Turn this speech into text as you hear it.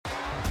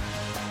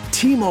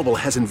T-Mobile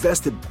has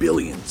invested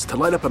billions to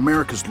light up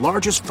America's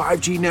largest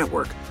 5G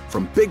network,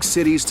 from big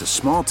cities to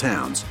small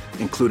towns,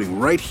 including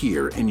right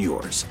here in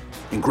yours.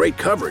 And great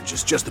coverage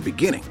is just the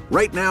beginning.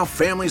 Right now,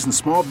 families and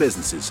small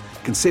businesses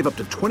can save up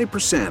to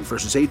 20%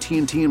 versus AT&T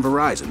and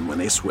Verizon when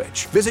they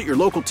switch. Visit your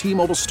local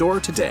T-Mobile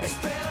store today.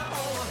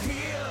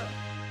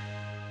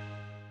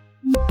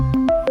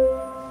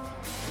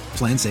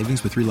 Plan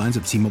savings with 3 lines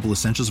of T-Mobile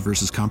Essentials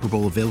versus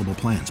comparable available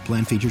plans.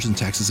 Plan features and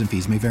taxes and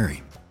fees may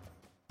vary.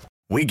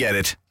 We get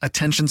it.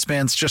 Attention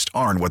spans just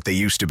aren't what they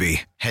used to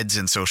be. Heads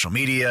in social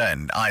media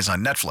and eyes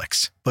on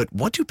Netflix. But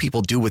what do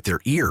people do with their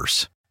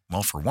ears?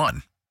 Well, for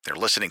one, they're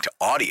listening to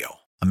audio.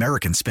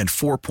 Americans spend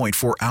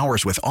 4.4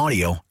 hours with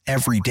audio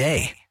every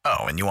day. Oh,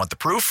 and you want the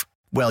proof?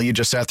 Well, you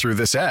just sat through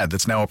this ad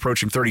that's now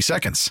approaching 30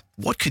 seconds.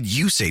 What could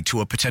you say to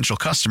a potential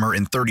customer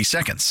in 30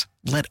 seconds?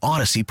 Let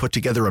Odyssey put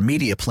together a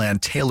media plan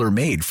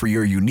tailor-made for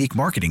your unique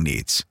marketing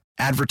needs.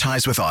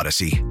 Advertise with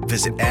Odyssey.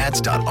 Visit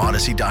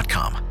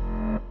ads.odyssey.com.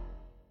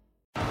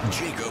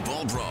 Jacob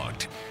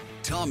Albrocht,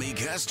 Tommy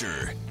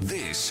Castor.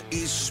 This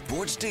is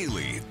Sports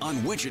Daily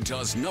on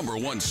Wichita's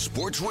 #1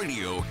 sports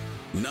radio,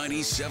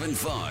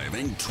 97.5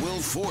 and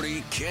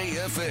 1240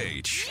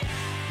 KFH.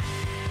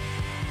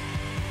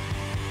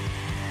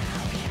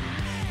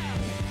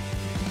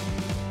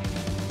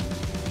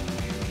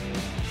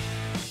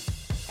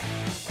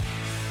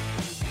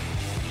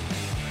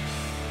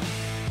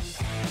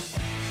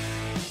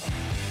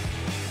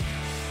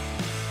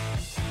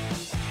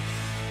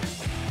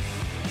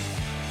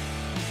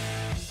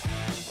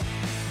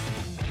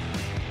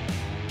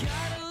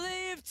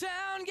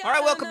 All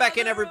right, welcome back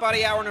in,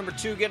 everybody. Hour number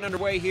 2 getting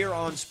underway here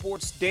on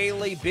Sports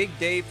Daily. Big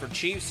day for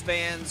Chiefs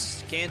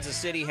fans. Kansas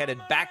City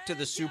headed back to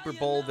the Super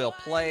Bowl. They'll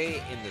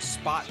play in the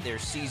spot their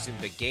season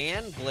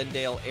began,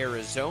 Glendale,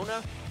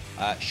 Arizona.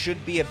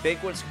 Should be a big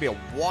one. It's going to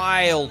be a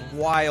wild,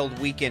 wild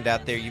weekend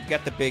out there. You've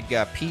got the big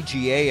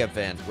PGA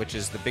event, which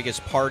is the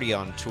biggest party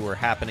on tour,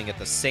 happening at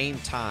the same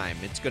time.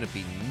 It's going to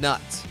be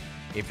nuts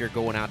if you're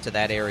going out to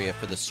that area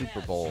for the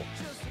Super Bowl.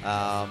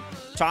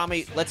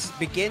 Tommy, let's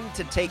begin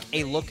to take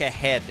a look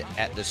ahead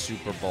at the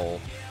Super Bowl.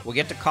 We'll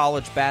get to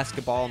college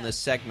basketball in this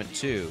segment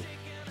too.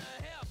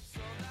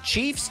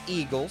 Chiefs,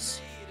 Eagles,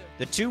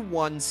 the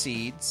 2-1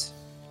 seeds.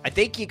 I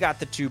think you got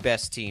the 2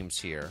 best teams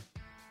here.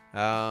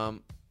 There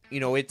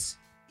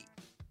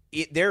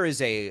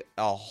is a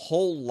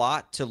whole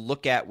lot to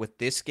look at with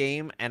this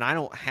game, and I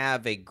don't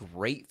have a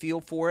great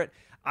feel for it.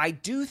 I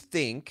do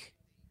think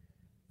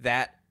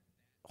that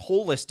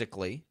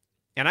holistically,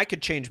 and I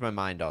could change my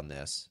mind on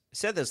this. I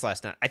said this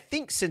last night. I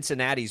think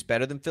Cincinnati's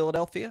better than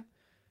Philadelphia.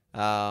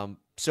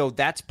 So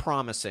that's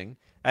promising.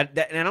 And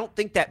I don't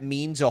think that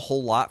means a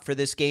whole lot for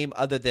this game,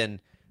 other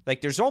than,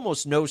 like, there's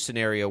almost no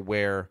scenario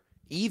where,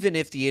 even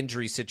if the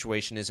injury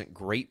situation isn't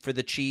great for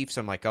the Chiefs,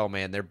 I'm like, oh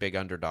man, they're big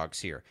underdogs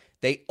here.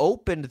 They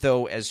opened,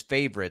 though, as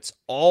favorites.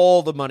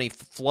 All the money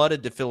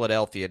flooded to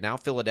Philadelphia. Now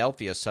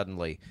Philadelphia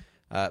suddenly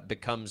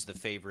becomes the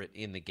favorite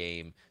in the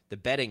game, the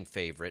betting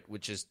favorite,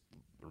 which is,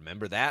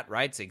 remember that,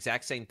 right? It's the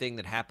exact same thing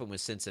that happened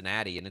with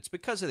Cincinnati, and it's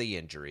because of the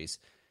injuries.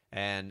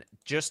 And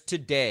just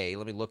today,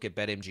 let me look at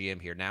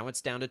BetMGM here. Now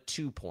it's down to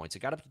 2 points. It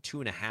got up to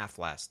 2.5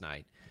 last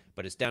night,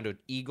 but it's down to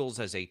Eagles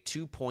as a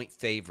 2-point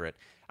favorite.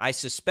 I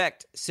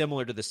suspect,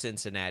 similar to the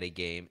Cincinnati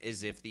game,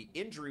 is if the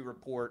injury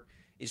report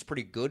is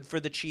pretty good for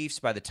the Chiefs,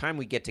 by the time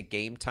we get to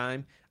game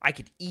time, I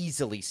could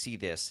easily see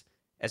this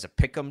as a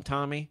pick'em,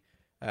 Tommy.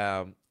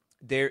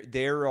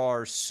 There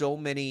are so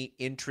many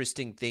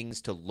interesting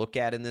things to look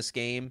at in this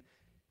game.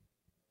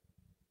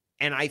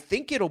 And I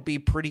think it'll be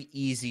pretty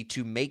easy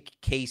to make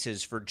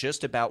cases for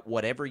just about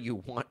whatever you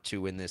want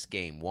to in this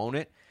game, won't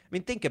it? I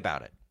mean, think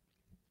about it.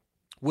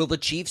 Will the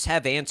Chiefs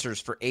have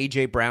answers for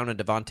A.J. Brown and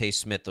Devontae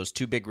Smith, those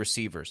 2 big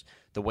receivers?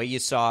 The way you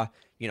saw,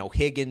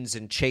 Higgins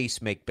and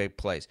Chase make big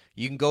plays.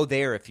 You can go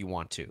there if you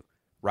want to,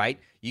 right?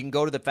 You can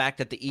go to the fact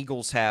that the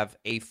Eagles have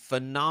a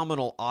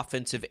phenomenal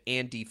offensive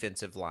and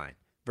defensive line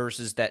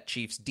versus that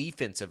Chiefs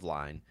defensive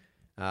line,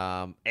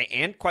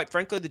 and quite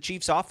frankly, the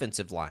Chiefs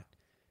offensive line.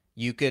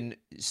 You can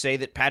say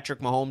that Patrick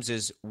Mahomes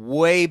is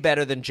way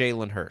better than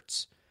Jalen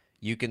Hurts.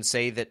 You can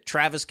say that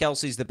Travis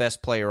Kelce's the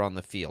best player on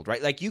the field,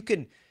 right? Like, you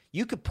could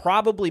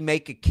probably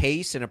make a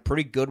case, and a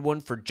pretty good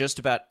one, for just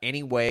about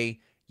any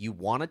way you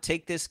want to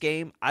take this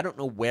game. I don't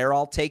know where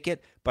I'll take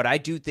it, but I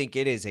do think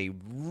it is a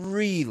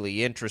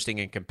really interesting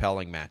and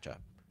compelling matchup.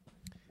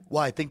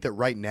 Well, I think that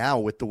right now,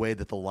 with the way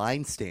that the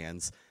line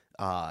stands,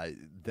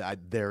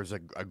 there's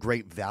a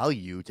great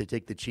value to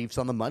take the Chiefs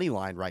on the money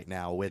line right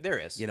now. There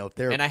is, if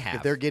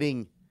they're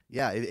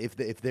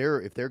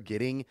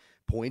getting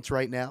points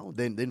right now,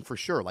 then for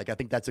sure, like, I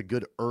think that's a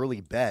good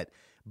early bet.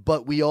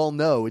 But we all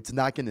know it's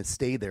not going to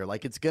stay there.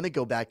 Like, it's going to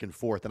go back and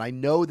forth. And I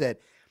know that.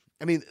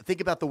 I mean,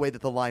 think about the way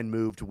that the line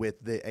moved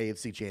with the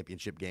AFC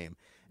Championship game,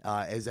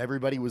 as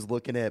everybody was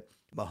looking at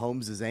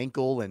Mahomes'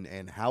 ankle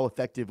and how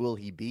effective will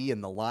he be,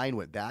 and the line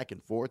went back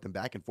and forth and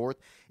back and forth.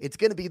 It's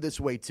going to be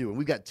this way too, and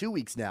we've got 2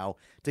 weeks now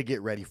to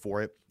get ready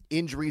for it.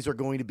 injuries are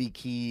going to be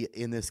key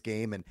in this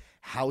game, and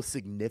how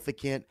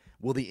significant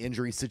will the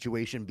injury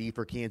situation be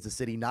for Kansas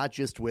City, not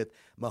just with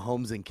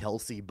Mahomes and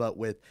Kelsey, but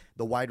with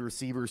the wide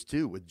receivers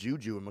too, with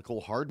Juju and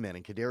McCole Hardman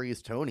and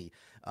Kadarius Toney.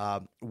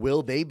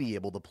 Will they be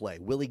able to play?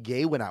 Willie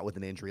Gay went out with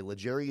an injury.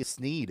 L'Jarius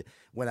Sneed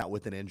went out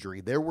with an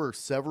injury. There were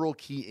several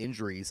key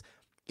injuries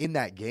in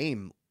that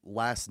game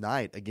last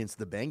night against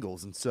the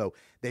Bengals, and so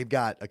they've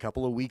got a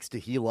couple of weeks to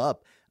heal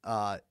up.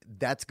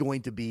 That's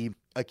going to be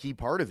a key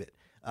part of it.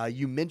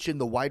 You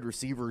mentioned the wide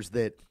receivers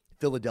that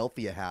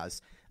Philadelphia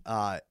has.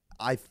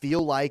 I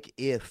feel like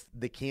if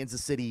the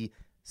Kansas City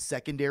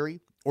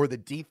secondary or the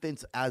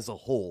defense as a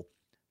whole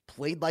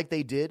played like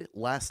they did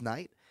last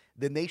night,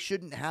 then they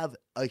shouldn't have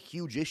a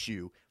huge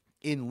issue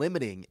in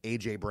limiting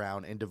A.J.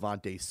 Brown and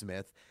Devontae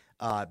Smith,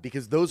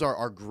 because those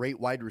are great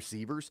wide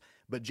receivers,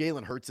 but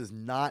Jalen Hurts is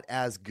not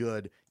as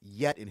good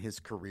yet in his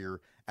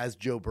career as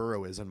Joe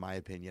Burrow is, in my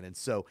opinion. And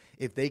so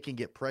if they can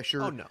get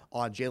pressure on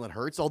Jalen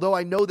Hurts, although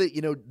I know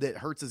that, that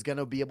Hurts is going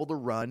to be able to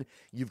run,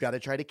 you've got to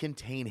try to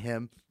contain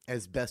him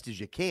as best as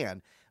you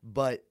can.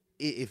 But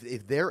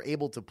if they're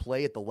able to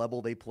play at the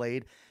level they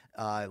played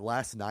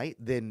last night,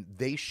 then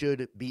they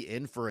should be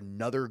in for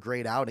another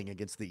great outing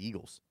against the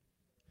Eagles.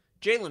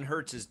 Jalen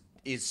Hurts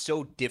is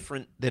so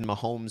different than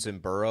Mahomes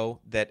and Burrow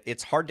that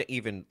it's hard to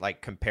even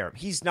compare him.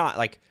 He's not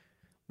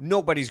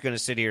nobody's going to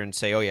sit here and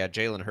say, oh yeah,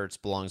 Jalen Hurts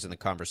belongs in the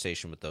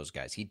conversation with those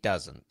guys. He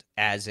doesn't,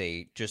 as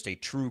just a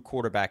true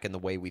quarterback in the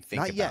way we think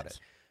not about yet. it.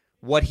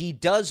 What he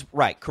does,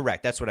 right,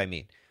 correct, that's what I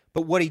mean.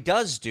 But what he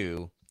does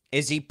do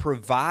is he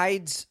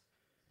provides,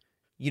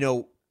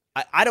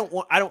 I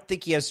don't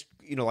think he has,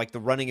 the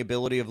running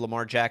ability of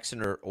Lamar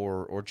Jackson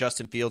or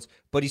Justin Fields,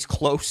 but he's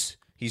close.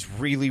 He's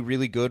really,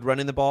 really good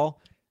running the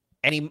ball.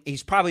 And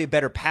he's probably a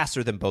better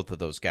passer than both of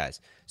those guys.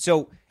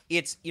 So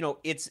it's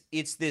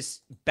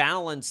this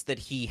balance that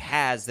he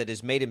has that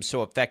has made him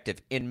so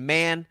effective. And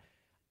man,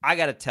 I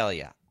got to tell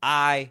you,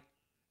 I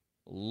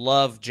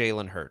love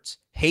Jalen Hurts.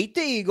 Hate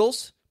the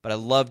Eagles, but I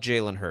love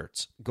Jalen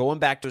Hurts. Going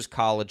back to his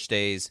college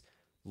days,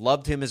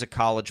 loved him as a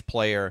college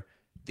player.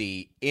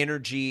 The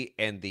energy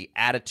and the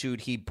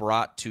attitude he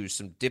brought to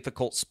some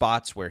difficult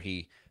spots where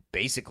he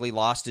basically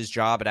lost his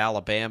job at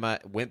Alabama,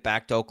 went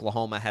back to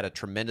Oklahoma, had a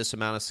tremendous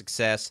amount of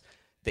success.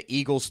 The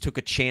Eagles took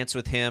a chance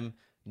with him.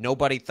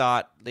 Nobody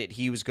thought that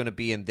he was going to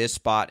be in this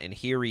spot, and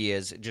here he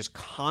is, just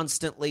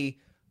constantly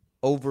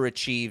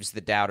overachieves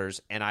the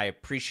doubters, and I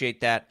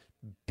appreciate that.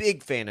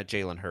 Big fan of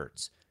Jalen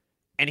Hurts.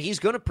 And he's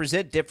going to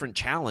present different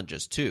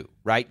challenges too,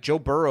 right? Joe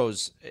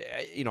Burrow's,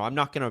 I'm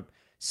not going to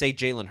say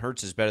Jalen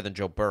Hurts is better than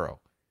Joe Burrow,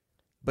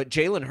 but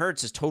Jalen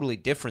Hurts is totally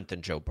different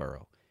than Joe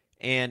Burrow.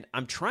 And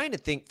I'm trying to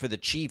think for the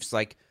Chiefs,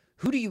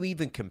 who do you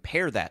even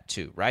compare that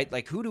to,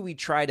 right? Who do we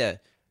try to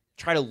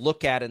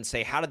look at and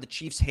say, how did the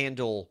Chiefs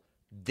handle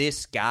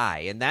this guy?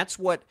 And that's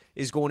what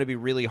is going to be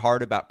really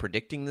hard about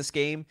predicting this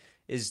game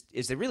is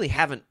they really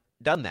haven't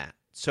done that.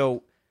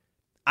 So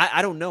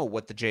I don't know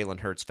what the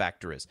Jalen Hurts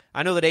factor is.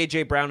 I know that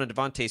A.J. Brown and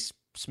Devontae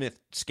Smith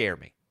scare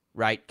me,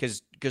 right?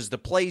 Because the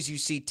plays you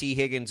see T.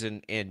 Higgins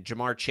and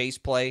Jamar Chase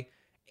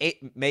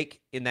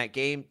make in that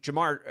game,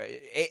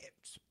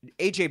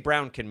 A.J.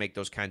 Brown can make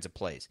those kinds of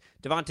plays.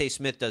 Devontae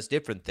Smith does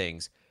different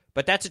things,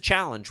 but that's a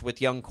challenge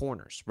with young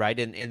corners, right?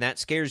 And that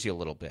scares you a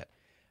little bit.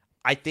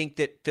 I think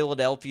that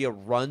Philadelphia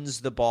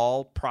runs the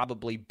ball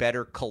probably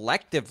better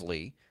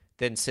collectively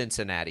than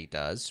Cincinnati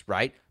does,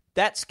 right?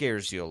 That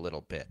scares you a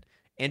little bit.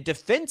 And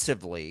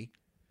defensively,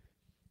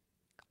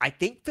 I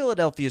think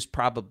Philadelphia is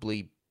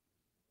probably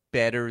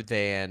better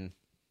than,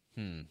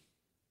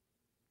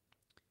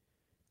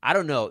 I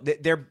don't know.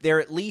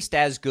 They're at least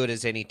as good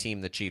as any team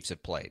the Chiefs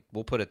have played.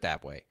 We'll put it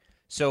that way.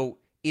 So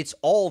it's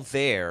all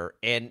there,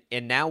 and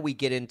now we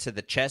get into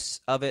the chess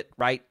of it,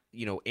 right?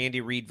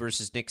 Andy Reid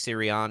versus Nick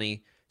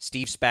Sirianni.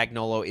 Steve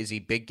Spagnuolo, is he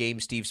big game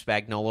Steve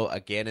Spagnuolo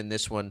again in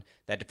this one?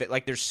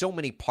 There's so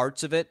many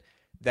parts of it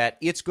that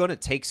it's going to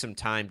take some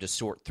time to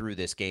sort through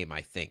this game,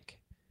 I think.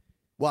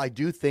 Well, I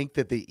do think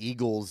that the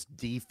Eagles'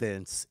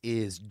 defense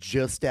is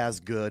just as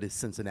good as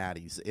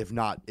Cincinnati's, if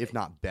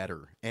not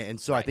better. And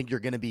so I think you're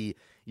going to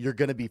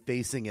be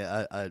facing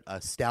a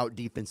stout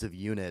defensive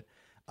unit.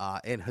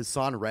 And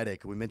Hassan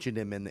Reddick, we mentioned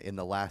him in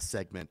the last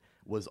segment,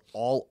 was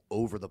all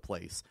over the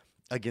place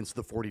against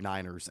the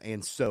 49ers.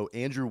 And so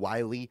Andrew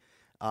Wiley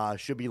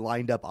should be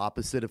lined up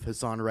opposite of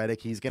Hassan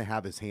Reddick. He's going to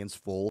have his hands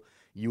full,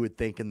 you would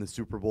think, in the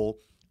Super Bowl.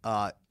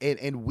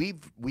 And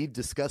we've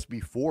discussed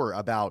before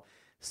about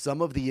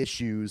some of the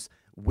issues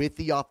with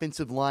the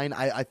offensive line.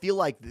 I feel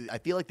like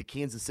the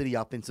Kansas City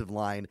offensive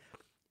line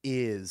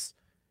is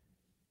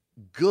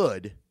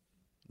good,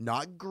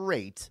 not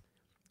great,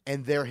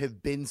 and there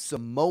have been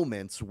some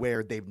moments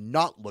where they've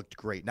not looked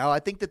great. Now, I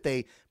think that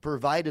they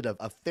provided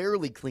a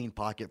fairly clean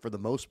pocket for the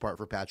most part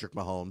for Patrick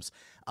Mahomes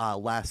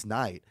last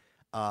night.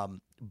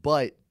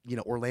 But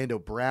Orlando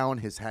Brown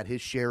has had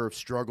his share of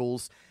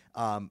struggles.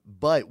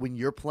 But when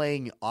you're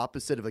playing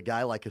opposite of a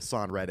guy like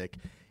Hassan Reddick,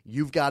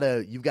 you've got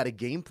a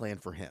game plan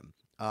for him.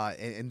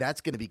 And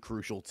that's going to be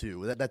crucial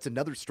too. That's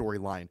another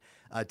storyline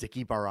to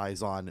keep our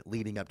eyes on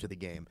leading up to the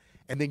game.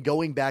 And then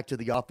going back to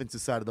the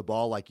offensive side of the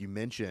ball, like you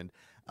mentioned,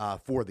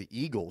 for the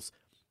Eagles,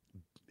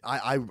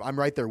 I'm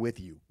right there with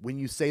you. When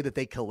you say that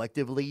they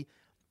collectively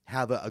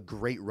have a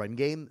great run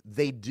game,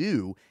 they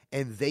do,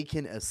 and they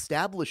can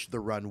establish the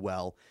run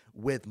well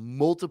with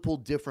multiple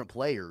different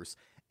players.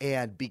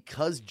 And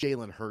because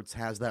Jalen Hurts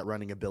has that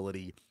running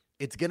ability,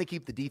 it's going to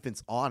keep the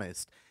defense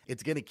honest.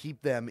 It's going to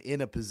keep them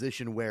in a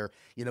position where,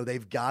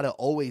 they've got to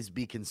always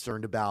be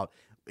concerned about,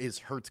 is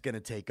Hurts going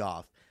to take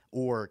off,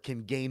 or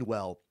can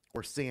Gainwell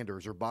or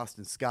Sanders or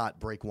Boston Scott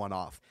break one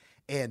off?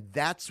 And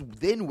that's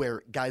then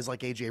where guys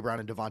like A.J. Brown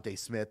and Devontae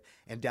Smith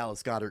and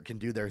Dallas Goedert can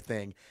do their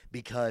thing,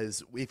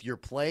 because if you're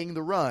playing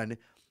the run,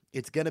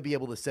 it's going to be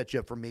able to set you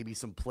up for maybe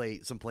some play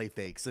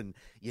fakes and,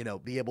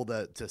 be able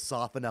to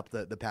soften up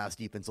the pass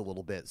defense a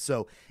little bit.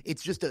 So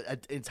it's just an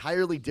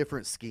entirely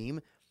different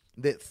scheme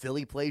that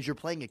Philly plays. You're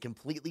playing a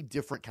completely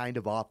different kind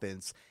of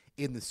offense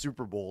in the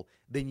Super Bowl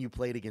than you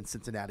played against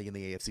Cincinnati in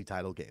the AFC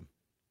title game.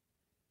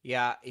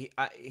 Yeah,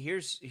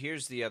 here's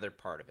the other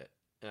part of it,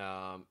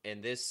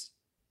 and this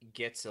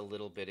gets a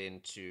little bit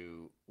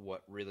into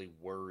what really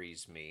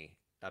worries me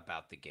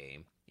about the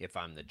game if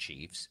I'm the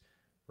Chiefs,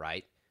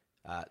 right?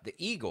 The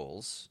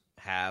Eagles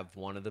have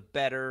one of the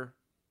better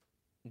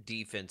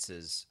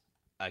defenses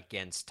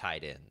against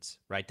tight ends,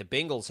 right? The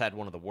Bengals had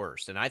one of the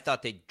worst, and I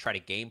thought they'd try to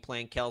game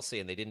plan Kelsey,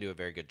 and they didn't do a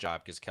very good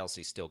job because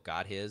Kelsey still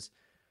got his.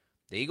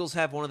 The Eagles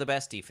have one of the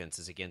best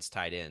defenses against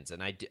tight ends,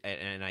 and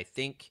I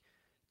think,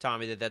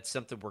 Tommy, that's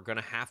something we're going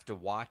to have to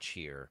watch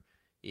here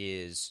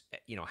is,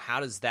 how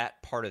does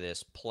that part of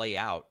this play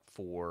out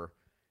for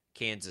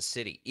Kansas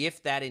City?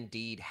 If that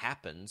indeed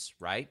happens,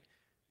 right,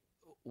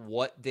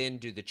 what then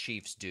do the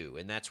Chiefs do?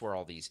 And that's where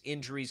all these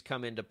injuries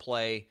come into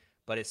play.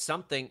 But it's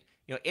something,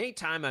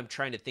 anytime I'm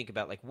trying to think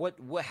about, like,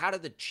 how do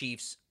the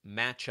Chiefs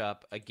match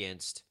up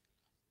against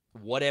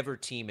whatever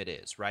team it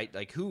is, right?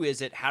 Like, who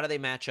is it? How do they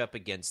match up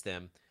against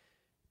them?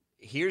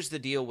 Here's the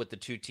deal with the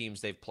two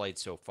teams they've played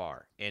so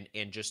far, and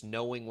just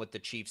knowing what the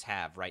Chiefs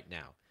have right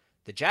now.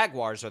 The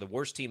Jaguars are the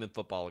worst team in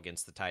football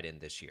against the tight end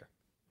this year,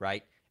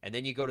 right? And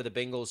then you go to the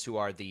Bengals, who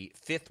are the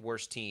 5th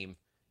worst team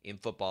in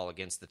football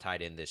against the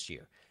tight end this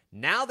year.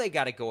 Now they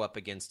got to go up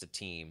against a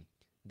team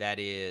that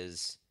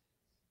is,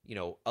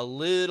 a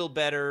little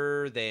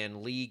better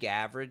than league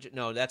average.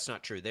 No, that's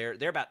not true. They're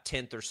about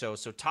 10th or so.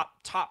 So top,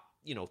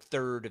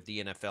 3rd of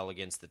the NFL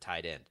against the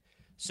tight end.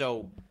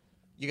 So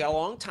you got a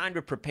long time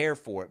to prepare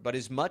for it. But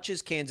as much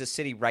as Kansas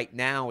City right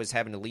now is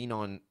having to lean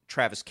on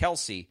Travis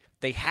Kelce,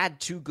 they had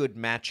 2 good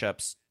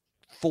matchups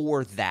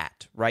for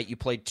that, right? You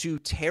played 2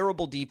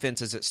 terrible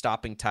defenses at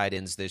stopping tight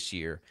ends this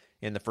year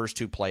in the first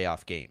 2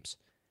 playoff games.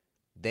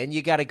 Then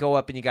you got to go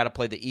up and you got to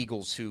play the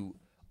Eagles, who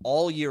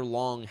all year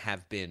long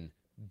have been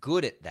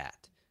good at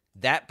that.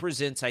 That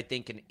presents, I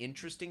think, an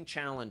interesting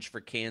challenge for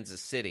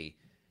Kansas City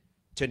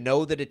to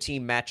know that a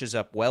team matches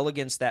up well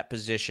against that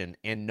position,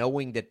 and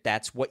knowing that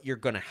that's what you're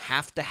going to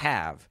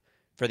have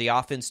for the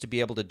offense to be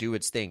able to do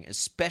its thing,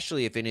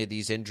 especially if any of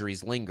these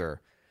injuries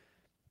linger.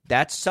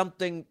 That's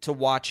something to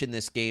watch in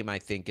this game, I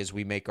think, as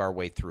we make our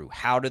way through.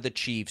 How do the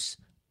Chiefs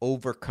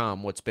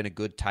overcome what's been a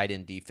good tight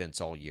end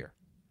defense all year?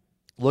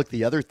 Look,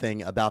 the other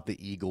thing about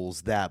the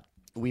Eagles that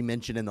we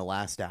mentioned in the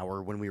last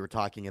hour when we were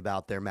talking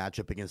about their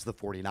matchup against the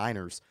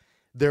 49ers,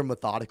 they're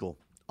methodical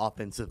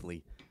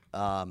offensively.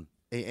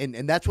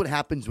 And that's what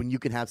happens when you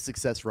can have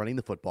success running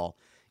the football.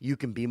 You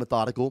can be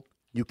methodical.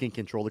 You can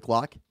control the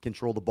clock,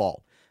 control the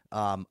ball.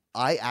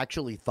 I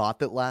actually thought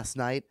that last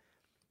night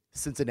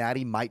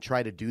Cincinnati might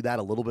try to do that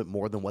a little bit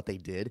more than what they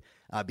did,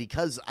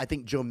 because I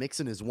think Joe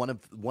Mixon is one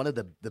of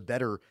the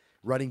better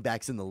running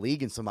backs in the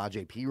league, and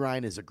Samaje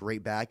Perine is a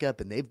great backup,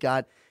 and they've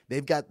got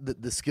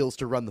the skills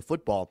to run the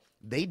football.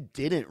 They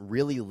didn't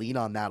really lean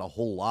on that a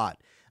whole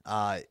lot,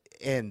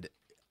 and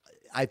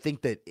I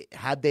think that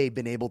had they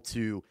been able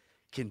to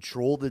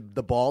control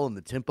the ball and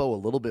the tempo a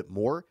little bit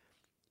more,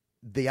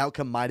 the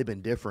outcome might have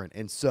been different.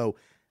 And so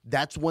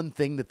that's one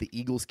thing that the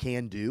Eagles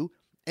can do.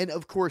 And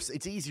of course,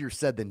 it's easier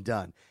said than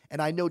done.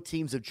 And I know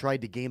teams have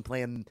tried to game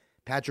plan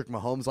Patrick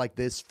Mahomes like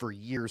this for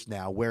years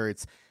now, where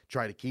it's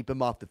try to keep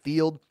him off the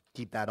field,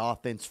 keep that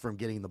offense from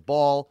getting the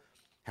ball,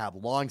 have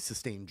long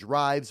sustained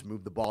drives,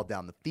 move the ball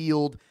down the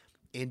field,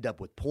 end up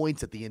with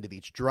points at the end of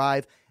each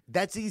drive.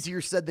 That's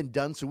easier said than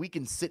done. So we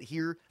can sit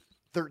here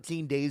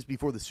 13 days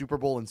before the Super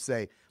Bowl and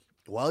say,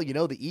 well,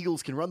 the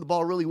Eagles can run the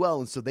ball really well,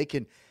 and so they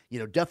can,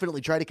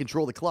 definitely try to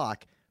control the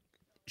clock.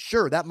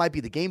 Sure, that might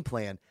be the game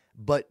plan,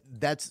 but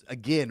that's,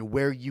 again,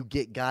 where you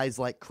get guys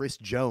like Chris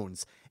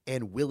Jones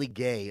and Willie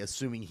Gay,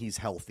 assuming he's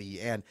healthy,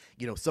 and,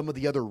 some of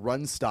the other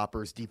run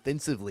stoppers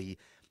defensively.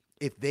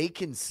 If they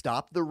can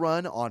stop the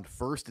run on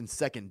 1st and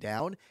 2nd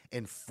down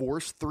and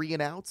force 3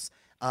 and outs,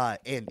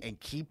 and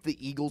keep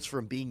the Eagles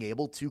from being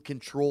able to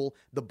control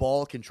the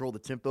ball, control the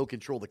tempo,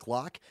 control the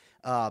clock,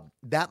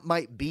 that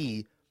might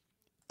be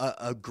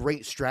a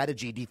great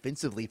strategy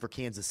defensively for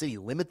Kansas City.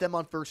 Limit them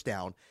on 1st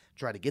down,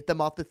 try to get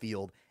them off the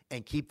field,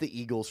 and keep the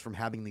Eagles from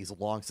having these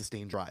long,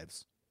 sustained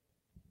drives.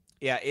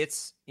 Yeah,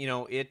 it's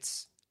going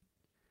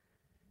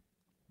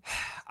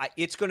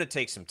to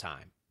take some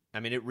time. I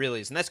mean, it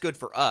really is. And that's good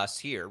for us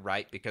here,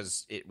 right?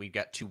 Because we've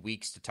got 2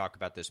 weeks to talk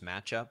about this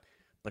matchup.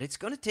 But it's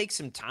going to take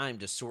some time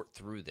to sort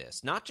through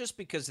this, not just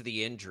because of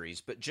the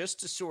injuries, but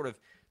just to sort of,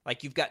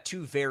 like, you've got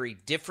two very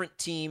different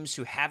teams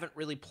who haven't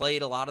really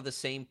played a lot of the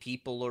same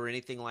people or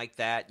anything like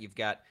that. You've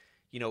got,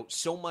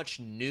 so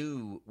much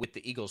new with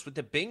the Eagles. With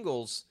the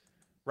Bengals,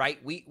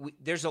 right, we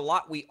there's a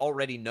lot we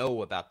already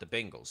know about the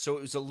Bengals. So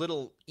it was a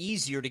little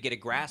easier to get a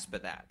grasp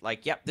of that.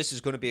 Like, yep, this is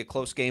going to be a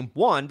close game.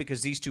 One,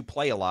 because these two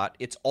play a lot.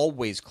 It's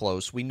always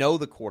close. We know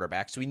the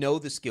quarterbacks. We know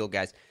the skill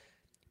guys.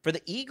 For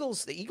the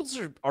Eagles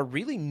are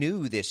really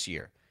new this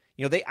year.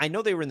 I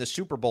know they were in the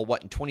Super Bowl,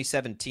 in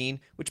 2017,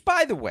 which,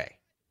 by the way,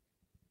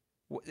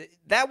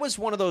 that was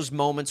one of those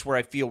moments where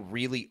I feel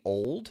really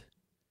old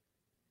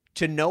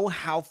to know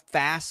how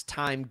fast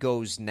time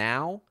goes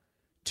now,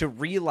 to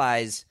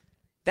realize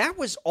that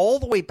was all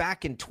the way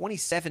back in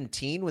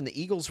 2017 when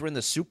the Eagles were in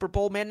the Super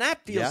Bowl. Man,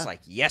 that feels like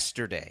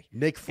yesterday.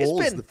 Nick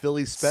Foles, the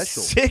Phillies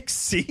special. 6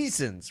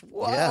 seasons.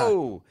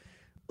 Whoa.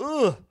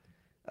 Yeah.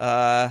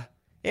 Ugh.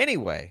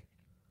 Anyway.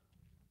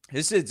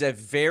 This is a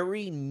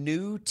very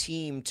new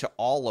team to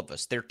all of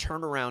us. Their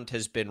turnaround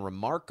has been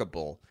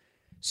remarkable.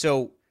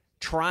 So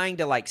trying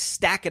to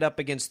stack it up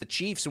against the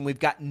Chiefs, and we've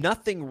got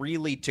nothing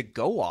really to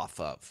go off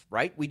of,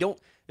 right?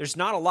 There's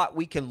not a lot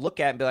we can look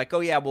at and be like, oh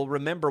yeah, well,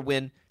 remember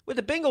when, with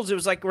the Bengals, it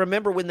was like,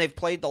 remember when they've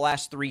played the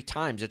last 3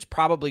 times. It's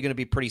probably going to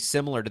be pretty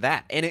similar to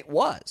that. And it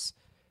was.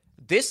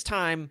 This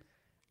time,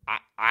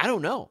 I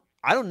don't know.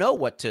 I don't know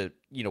what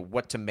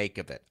to make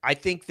of it. I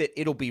think that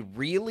it'll be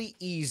really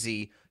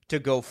easy to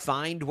go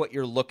find what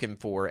you're looking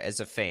for as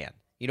a fan.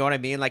 You know what I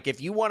mean? Like,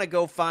 if you want to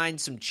go find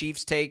some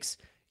Chiefs takes,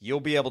 you'll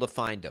be able to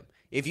find them.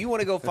 If you want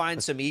to go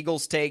find some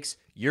Eagles takes,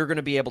 you're going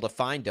to be able to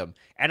find them.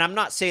 And I'm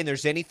not saying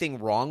there's anything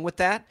wrong with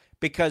that,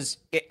 because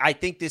I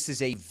think this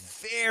is a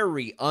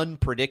very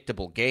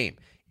unpredictable game.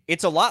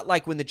 It's a lot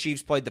like when the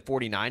Chiefs played the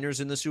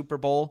 49ers in the Super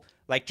Bowl,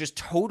 like just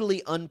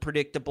totally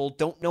unpredictable.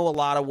 Don't know a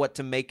lot of what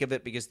to make of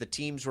it because the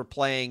teams were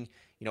playing,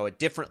 at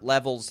different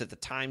levels at the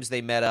times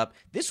they met up.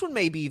 This one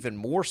may be even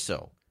more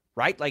so.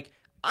 Right? Like,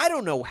 I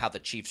don't know how the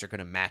Chiefs are going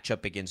to match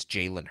up against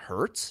Jalen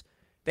Hurts.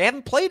 They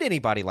haven't played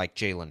anybody like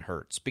Jalen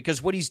Hurts because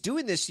what he's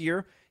doing this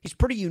year, he's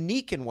pretty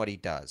unique in what he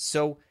does.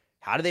 So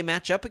how do they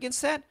match up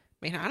against that?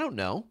 Man, I don't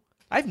know.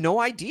 I have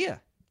no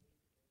idea.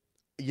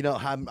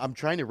 I'm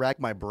trying to rack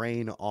my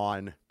brain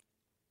on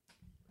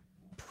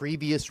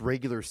previous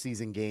regular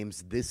season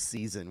games this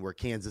season where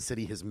Kansas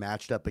City has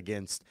matched up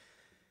against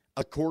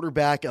a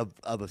quarterback of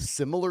a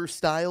similar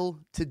style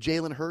to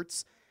Jalen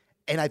Hurts.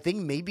 And I think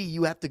maybe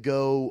you have to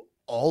go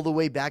all the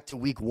way back to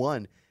week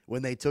 1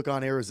 when they took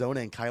on Arizona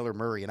and Kyler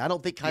Murray. And I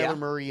don't think Kyler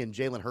Murray and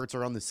Jalen Hurts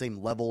are on the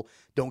same level.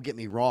 Don't get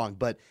me wrong,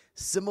 but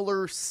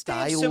similar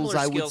styles,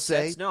 I would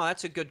say. No,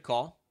 that's a good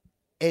call.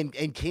 And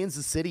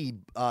Kansas City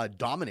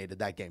dominated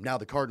that game. Now,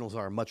 the Cardinals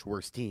are a much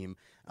worse team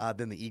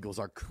than the Eagles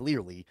are,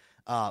 clearly.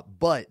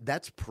 But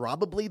that's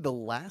probably the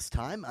last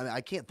time.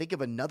 I can't think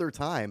of another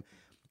time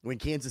when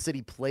Kansas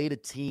City played a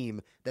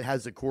team that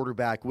has a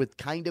quarterback with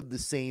kind of the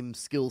same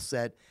skill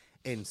set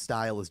and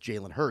style as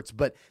Jalen Hurts.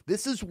 But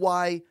this is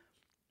why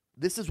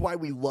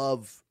we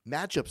love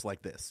matchups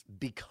like this,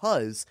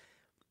 because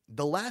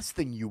the last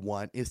thing you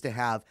want is to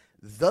have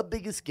the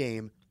biggest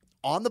game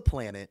on the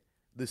planet,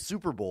 the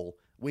Super Bowl,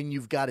 when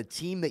you've got a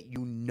team that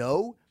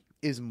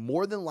is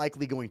more than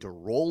likely going to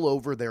roll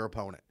over their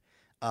opponent.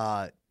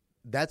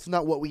 That's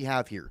not what we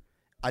have here.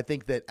 I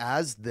think that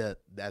as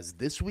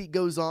this week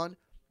goes on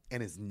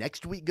and as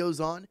next week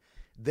goes on,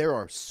 there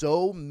are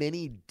so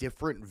many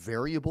different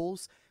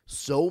variables,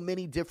 so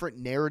many different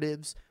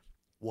narratives.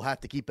 We'll have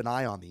to keep an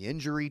eye on the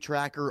injury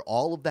tracker,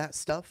 all of that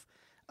stuff.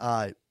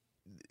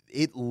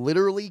 It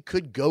literally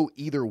could go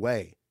either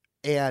way.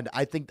 And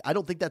I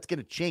don't think that's going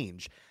to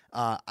change.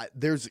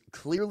 There's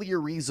clearly a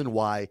reason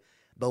why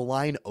the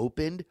line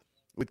opened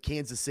with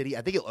Kansas City.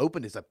 I think it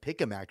opened as a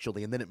pick'em,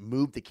 actually, and then it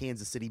moved to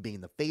Kansas City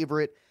being the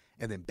favorite,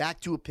 and then back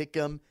to a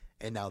pick'em,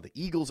 and now the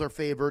Eagles are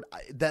favored.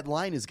 That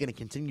line is going to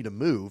continue to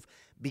move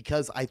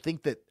because I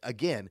think that,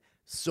 again,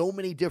 so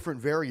many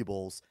different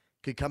variables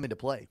could come into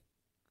play.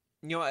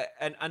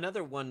 And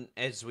another one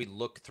as we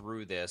look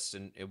through this,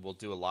 and we'll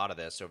do a lot of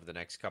this over the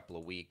next couple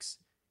of weeks.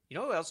 You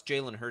know who else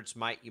Jalen Hurts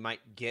we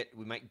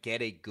might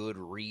get a good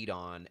read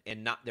on,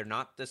 and they're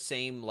not the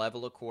same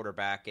level of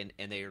quarterback, and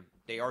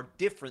they are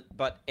different,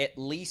 but at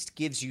least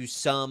gives you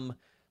some,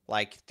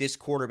 like, this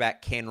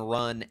quarterback can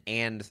run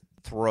and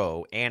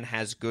throw and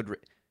has good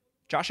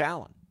Josh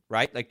Allen,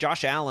 right? Like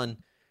Josh Allen.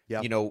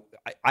 Yep.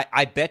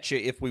 I bet you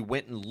if we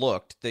went and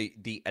looked,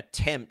 the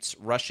attempts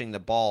rushing the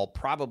ball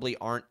probably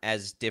aren't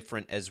as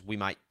different as we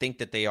might think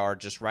that they are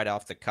just right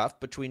off the cuff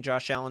between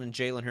Josh Allen and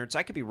Jalen Hurts.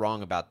 I could be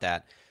wrong about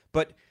that.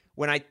 But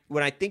when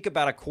I think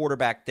about a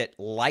quarterback that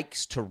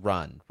likes to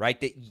run, right,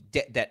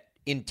 that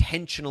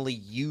intentionally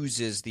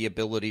uses the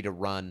ability to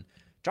run,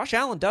 Josh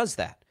Allen does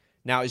that.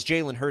 Now, is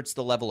Jalen Hurts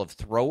the level of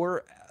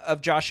thrower of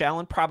Josh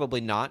Allen?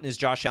 Probably not. And is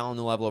Josh Allen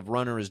the level of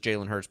runner as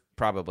Jalen Hurts?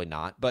 Probably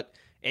not. But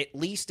at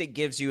least it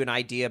gives you an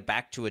idea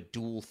back to a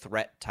dual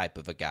threat type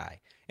of a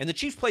guy. And the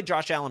Chiefs played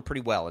Josh Allen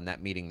pretty well in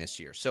that meeting this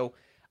year. So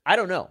I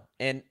don't know.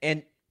 And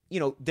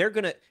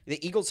the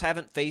Eagles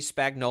haven't faced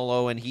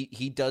Spagnuolo, and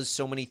he does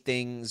so many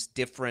things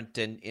different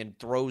and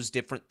throws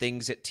different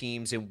things at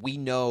teams. And we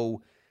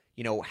know,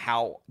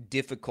 how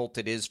difficult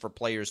it is for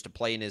players to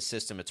play in his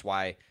system. It's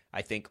why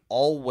I think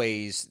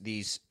always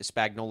these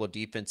Spagnuolo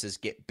defenses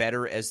get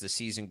better as the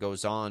season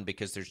goes on,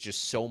 because there's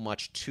just so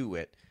much to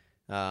it.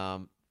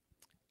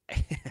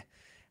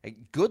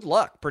 Good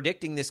luck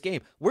predicting this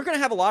game. We're going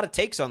to have a lot of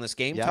takes on this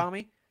game,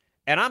 Tommy,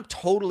 and I'm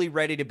totally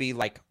ready to be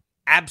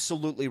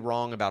absolutely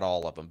wrong about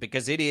all of them,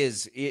 because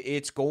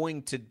it's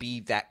going to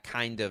be that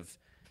kind of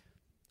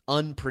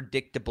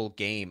unpredictable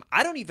game.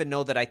 I don't even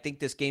know that I think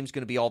this game's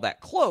going to be all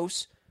that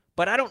close,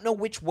 but I don't know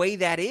which way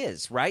that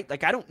is, right?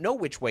 I don't know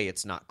which way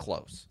it's not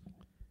close.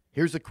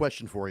 Here's a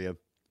question for you.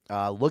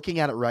 Looking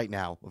at it right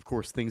now, of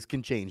course, things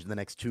can change in the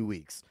next 2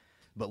 weeks,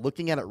 but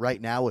looking at it right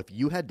now, if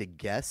you had to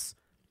guess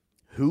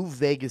who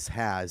Vegas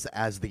has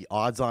as the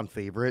odds-on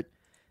favorite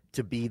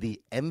to be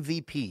the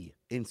MVP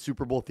in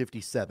Super Bowl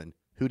 57,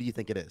 who do you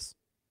think it is?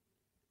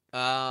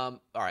 All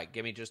right,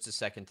 give me just a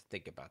second to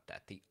think about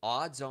that. The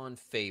odds-on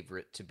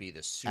favorite to be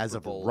the Super as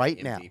of Bowl right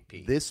MVP. Now,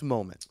 this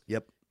moment.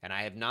 Yep. And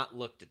I have not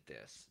looked at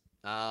this.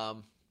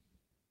 Jalen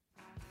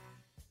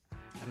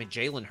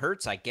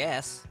Hurts, I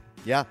guess.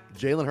 Yeah,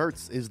 Jalen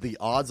Hurts is the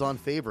odds-on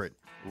favorite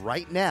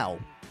right now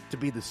to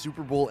be the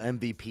Super Bowl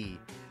MVP.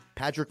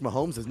 Patrick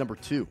Mahomes is number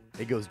 2.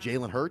 It goes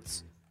Jalen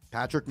Hurts,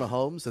 Patrick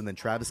Mahomes, and then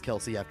Travis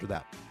Kelce after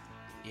that.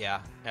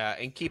 Yeah,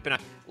 and keep an eye.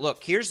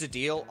 Look, here's the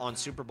deal on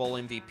Super Bowl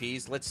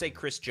MVPs. Let's say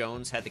Chris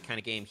Jones had the kind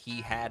of game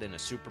he had in a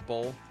Super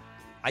Bowl.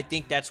 I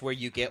think that's where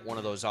you get one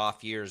of those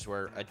off years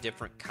where a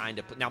different kind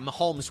of... Now,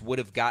 Mahomes would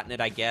have gotten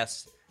it, I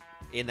guess,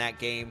 in that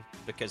game,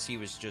 because he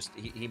was just...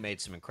 He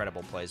made some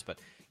incredible plays. But,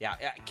 yeah,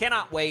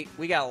 cannot wait.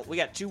 We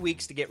got 2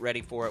 weeks to get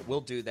ready for it.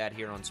 We'll do that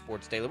here on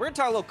Sports Daily. We're going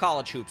to talk a little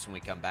college hoops when we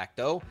come back,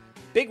 though.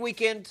 Big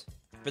weekend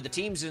for the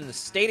teams in the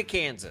state of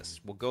Kansas.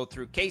 We'll go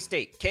through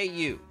K-State,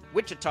 KU,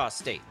 Wichita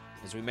State,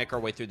 as we make our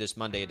way through this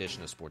Monday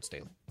edition of Sports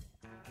Daily.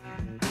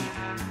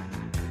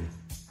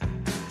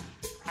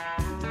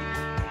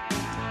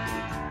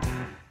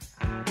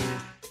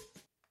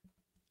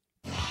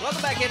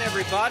 Welcome back in,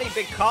 everybody.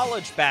 Big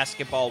college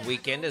basketball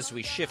weekend as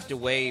we shift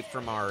away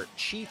from our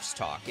Chiefs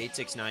talk.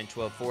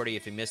 869-1240.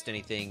 If you missed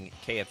anything,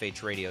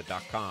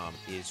 kfhradio.com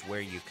is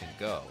where you can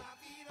go.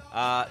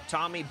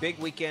 Tommy, big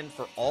weekend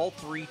for all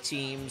three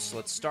teams.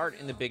 Let's start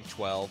in the Big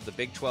 12. The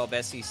Big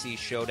 12 SEC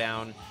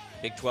showdown.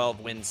 Big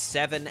 12 wins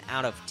 7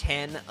 out of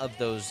 10 of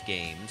those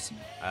games.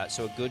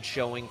 So a good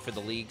showing for the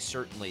league,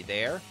 certainly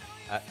there.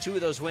 2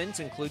 of those wins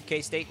include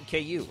K-State and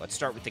KU. Let's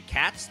start with the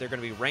Cats. They're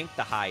going to be ranked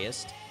the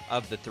highest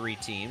of the 3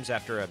 teams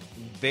after a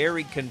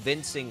very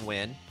convincing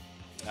win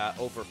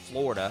over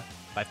Florida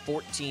by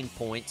 14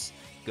 points.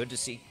 Good to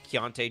see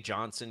Keontae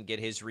Johnson get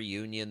his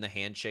reunion. The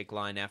handshake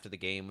line after the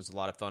game was a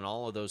lot of fun.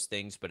 All of those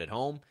things, but at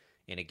home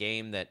in a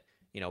game that,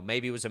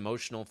 maybe was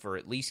emotional for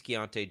at least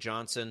Keontae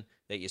Johnson,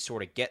 that you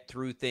sort of get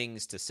through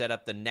things to set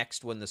up the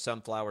next one, the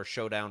Sunflower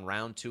Showdown,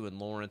 round 2 in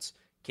Lawrence.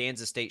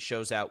 Kansas State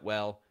shows out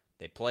well.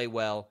 They play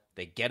well.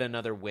 They get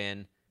another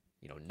win.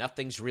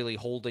 Nothing's really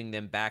holding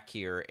them back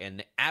here.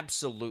 And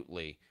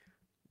absolutely,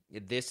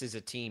 this is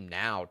a team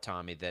now,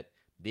 Tommy, that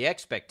the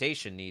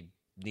expectation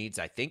needs,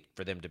 I think,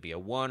 for them to be a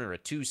 1 or a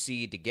 2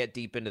 seed to get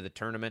deep into the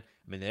tournament.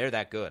 They're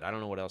that good. I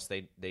don't know what else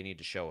they need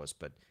to show us,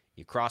 but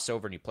you cross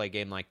over and you play a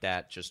game like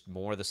that, just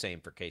more of the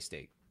same for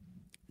K-State.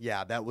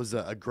 Yeah, that was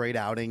a great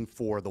outing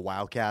for the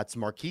Wildcats.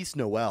 Marquise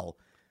Noel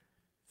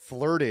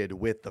flirted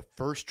with the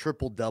first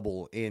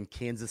triple-double in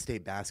Kansas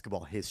State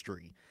basketball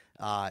history.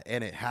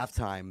 And at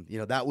halftime,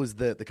 that was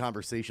the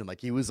conversation. Like,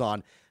 he was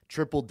on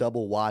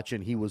triple-double watch,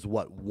 and he was,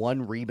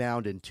 1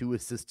 rebound and 2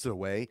 assists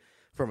away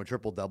from a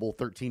triple-double,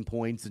 13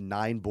 points and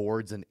 9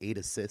 boards and 8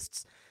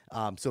 assists.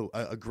 So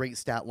a great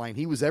stat line.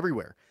 He was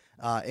everywhere.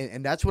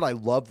 And that's what I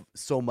love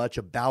so much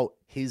about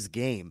his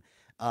game,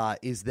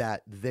 is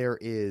that there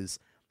is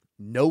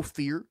no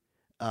fear,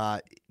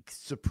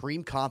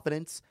 supreme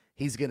confidence.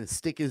 He's going to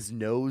stick his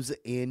nose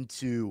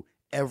into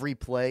every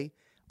play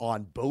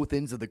on both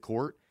ends of the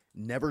court,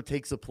 never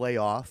takes a play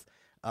off.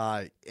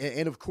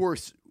 And of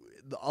course,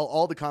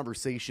 all the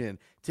conversation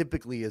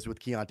typically is with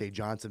Keontae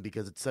Johnson,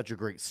 because it's such a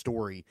great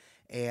story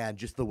and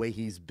just the way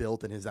he's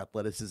built and his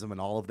athleticism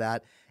and all of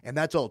that. And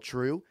that's all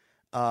true.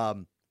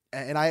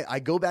 And I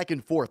go back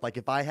and forth. Like,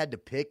 if I had to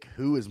pick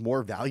who is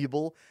more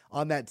valuable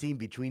on that team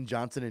between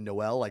Johnson and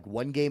Noel, like,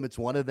 one game it's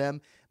one of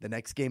them, the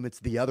next game it's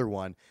the other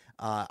one.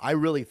 I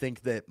really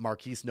think that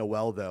Marquise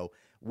Noel, though,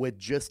 with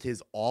just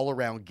his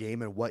all-around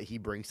game and what he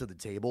brings to the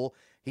table,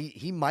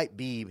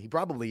 he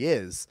probably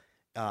is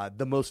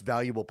the most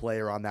valuable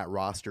player on that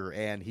roster,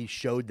 and he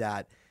showed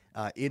that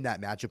in that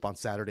matchup on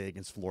Saturday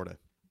against Florida.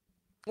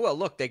 Well,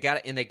 look, they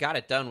got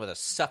it done with a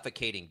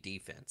suffocating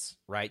defense,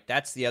 right?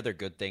 That's the other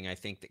good thing I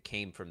think that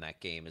came from that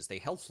game, is they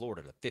held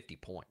Florida to 50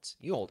 points.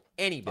 You hold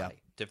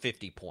anybody to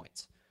 50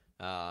 points.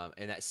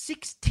 And that's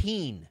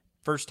 16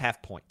 first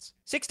half points.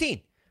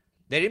 16.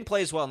 They didn't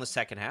play as well in the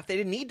second half. They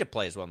didn't need to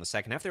play as well in the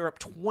second half. They were up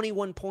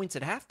 21 points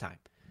at halftime.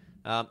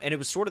 And it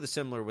was sort of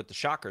similar with the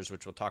Shockers,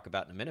 which we'll talk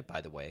about in a minute,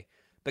 by the way.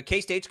 But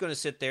K-State's going to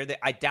sit there.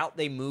 I doubt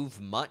they move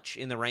much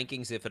in the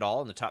rankings, if at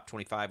all, in the top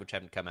 25, which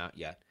haven't come out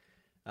yet.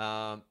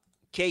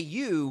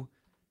 KU,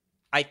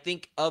 I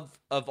think of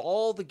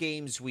all the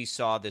games we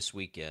saw this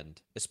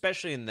weekend,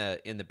 especially in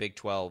the Big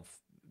 12,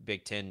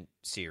 Big 10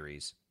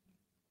 series,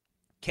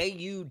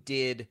 KU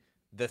did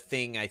the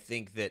thing I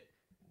think that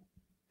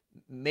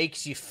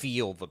makes you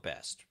feel the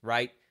best,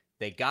 right?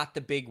 They got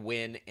the big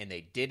win, and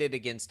they did it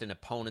against an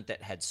opponent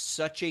that had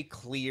such a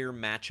clear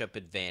matchup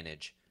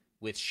advantage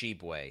with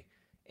Tshiebwe.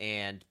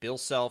 And Bill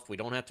Self, we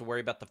don't have to worry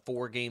about the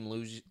 4-game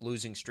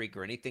losing streak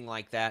or anything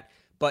like that.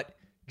 But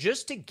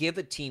just to give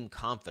a team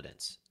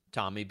confidence,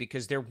 Tommy,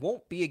 because there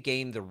won't be a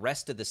game the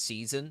rest of the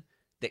season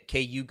that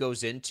KU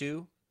goes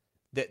into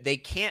that they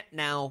can't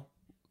now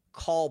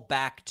call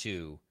back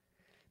to,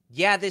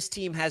 yeah, this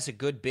team has a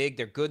good big,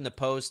 they're good in the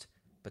post,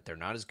 but they're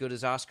not as good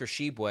as Oscar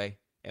Tshiebwe,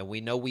 and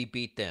we know we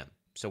beat them,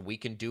 so we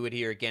can do it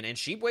here again. And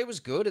Tshiebwe was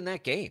good in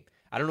that game.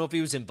 I don't know if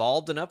he was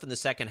involved enough in the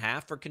second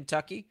half for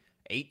Kentucky.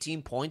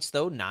 18 points,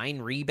 though, 9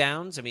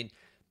 rebounds. I mean,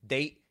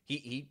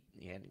 he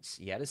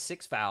had his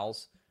 6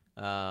 fouls,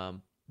 3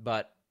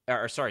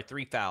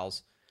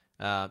 fouls.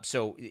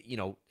 So,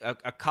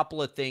 a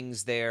couple of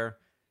things there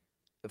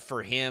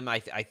for him. I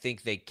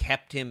think they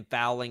kept him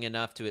fouling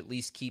enough to at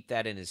least keep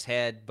that in his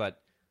head,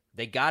 but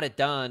they got it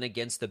done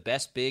against the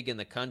best big in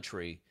the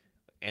country,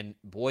 and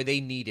boy, they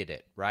needed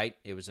it, right?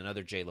 It was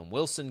another Jalen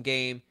Wilson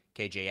game,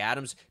 KJ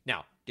Adams.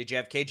 Now, did you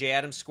have KJ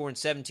Adams scoring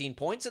 17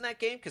 points in that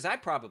game? Because I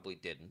probably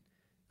didn't.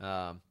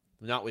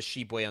 Not with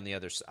Tshiebwe on the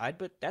other side,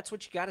 but that's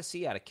what you got to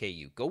see out of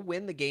KU. Go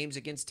win the games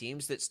against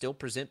teams that still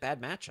present bad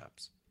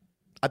matchups.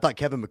 I thought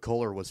Kevin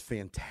McCullough was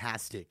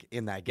fantastic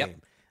in that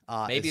game.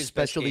 Yep. Maybe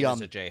especially his best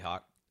game as a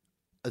Jayhawk.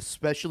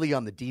 Especially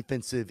on the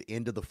defensive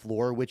end of the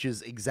floor, which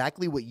is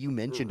exactly what you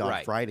mentioned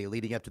on Friday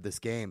leading up to this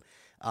game,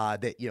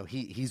 that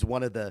he's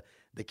one of the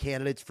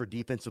candidates for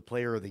Defensive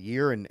Player of the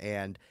Year,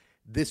 and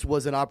this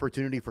was an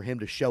opportunity for him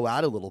to show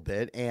out a little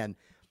bit. And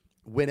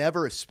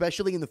whenever,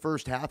 especially in the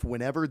first half,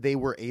 whenever they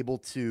were able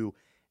to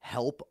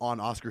help on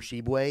Oscar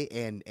Tshiebwe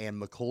and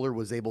McCullough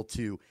was able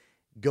to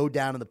go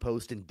down in the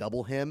post and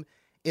double him,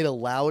 it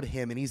allowed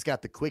him, and he's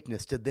got the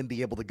quickness to then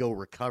be able to go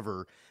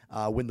recover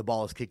when the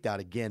ball is kicked out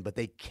again. But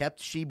they kept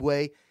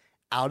Tshiebwe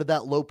out of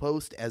that low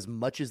post as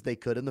much as they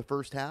could in the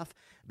first half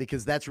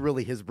because that's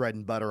really his bread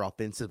and butter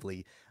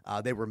offensively.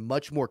 They were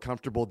much more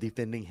comfortable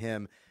defending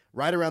him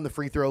right around the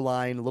free throw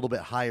line, a little bit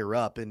higher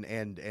up, and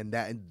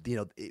that,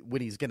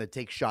 when he's going to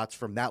take shots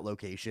from that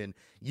location,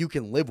 you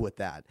can live with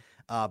that.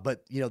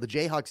 But the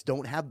Jayhawks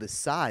don't have the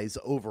size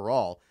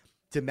overall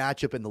to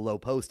match up in the low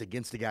post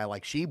against a guy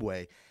like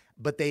Tshiebwe.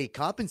 But they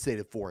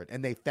compensated for it,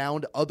 and they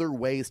found other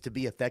ways to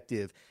be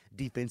effective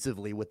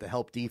defensively with the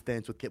help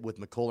defense, with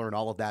McCullough and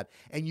all of that.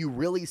 And you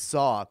really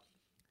saw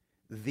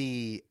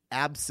the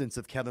absence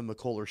of Kevin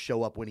McCullough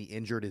show up when he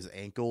injured his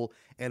ankle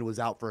and was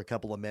out for a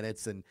couple of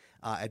minutes. And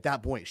at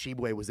that point,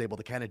 Tshiebwe was able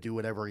to kind of do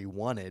whatever he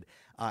wanted.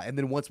 And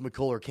then once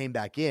McCullough came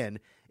back in,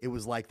 it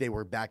was like they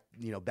were back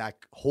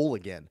whole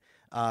again.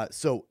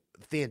 So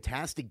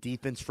fantastic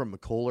defense from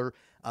McCullough.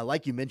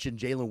 Like you mentioned,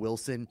 Jalen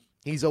Wilson,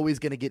 he's always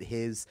going to get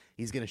his.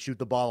 He's going to shoot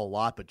the ball a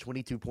lot, but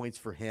 22 points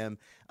for him.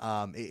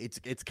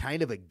 It's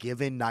kind of a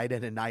given night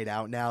in and night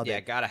out now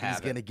that he's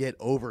going to get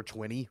over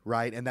 20,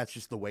 right? And that's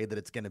just the way that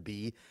it's going to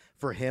be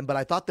for him. But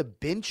I thought the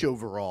bench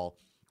overall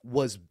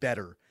was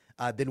better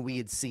than we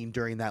had seen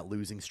during that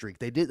losing streak.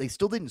 They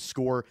still didn't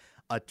score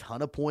a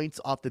ton of points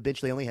off the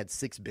bench. They only had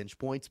 6 bench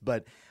points,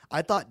 but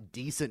I thought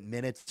decent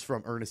minutes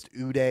from Ernest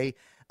Uday.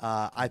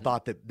 I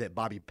thought that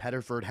Bobby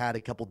Pettiford had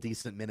a couple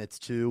decent minutes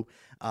too.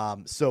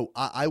 So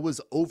I was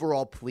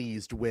overall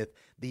pleased with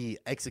the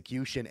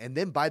execution. And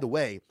then, by the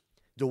way,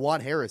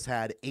 DeJuan Harris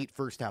had 8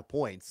 first-half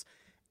points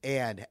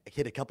and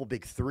hit a couple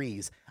big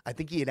threes. I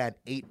think he had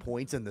 8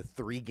 points in the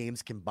 3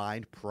 games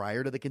combined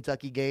prior to the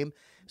Kentucky game.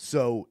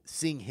 So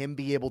seeing him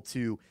be able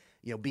to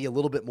be a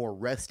little bit more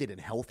rested and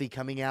healthy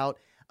coming out,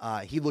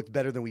 he looked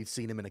better than we've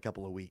seen him in a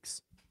couple of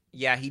weeks.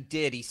 Yeah, he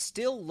did. He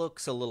still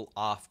looks a little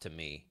off to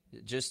me,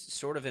 just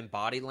sort of in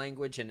body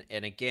language. And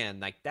again,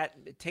 like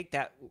that, take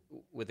that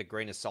with a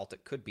grain of salt.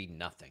 It could be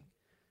nothing.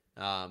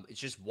 It's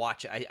just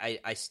watch.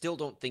 I still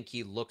don't think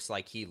he looks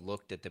like he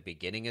looked at the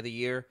beginning of the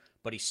year,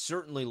 but he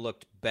certainly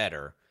looked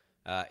better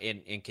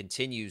and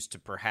continues to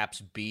perhaps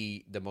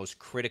be the most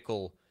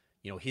critical.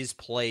 His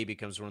play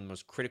becomes one of the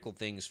most critical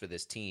things for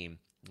this team.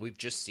 We've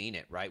just seen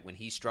it, right? When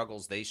he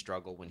struggles, they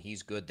struggle. When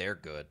he's good, they're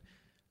good.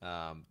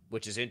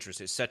 Which is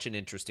interesting. It's such an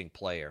interesting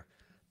player.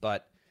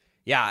 But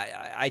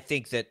yeah, I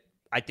think that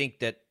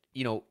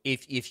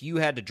if you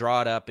had to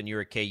draw it up and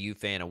you're a KU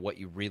fan and what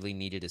you really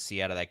needed to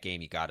see out of that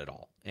game, you got it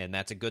all. And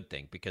that's a good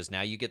thing because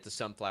now you get the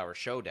Sunflower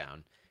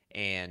Showdown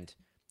and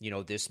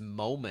this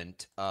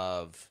moment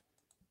of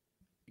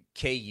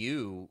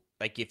KU,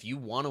 like if you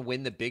want to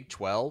win the Big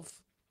 12,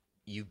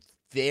 you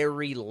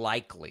very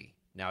likely,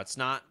 now it's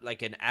not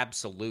like an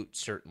absolute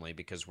certainly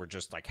because we're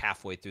just like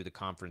halfway through the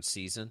conference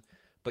season,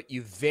 but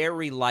you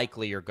very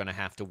likely are going to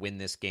have to win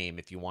this game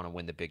if you want to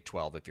win the Big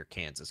 12 if you're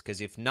Kansas.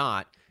 Because if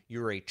not,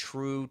 you're a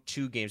true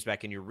 2 games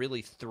back, and you're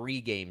really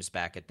 3 games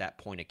back at that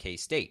point of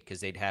K-State,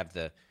 because they'd have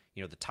the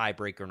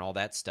tiebreaker and all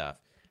that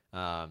stuff.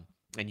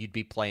 And you'd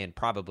be playing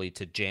probably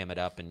to jam it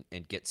up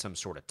and get some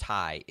sort of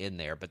tie in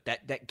there. But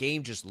that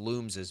game just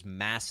looms as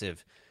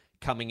massive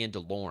coming into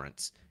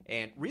Lawrence.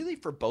 And really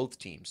for both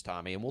teams,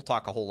 Tommy, and we'll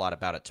talk a whole lot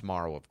about it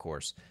tomorrow, of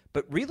course,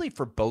 but really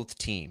for both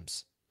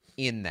teams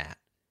in that,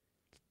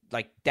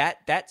 like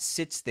that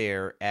sits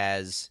there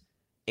as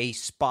a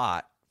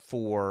spot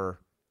for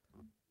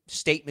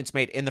statements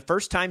made. And the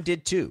first time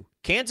did too.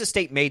 Kansas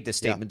State made the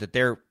statement that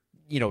they're,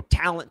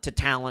 talent to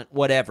talent,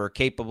 whatever,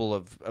 capable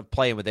of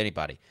playing with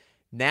anybody.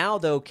 Now,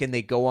 though, can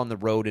they go on the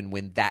road and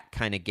win that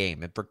kind of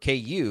game? And for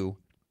KU,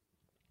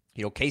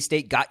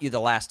 K-State got you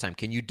the last time.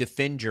 Can you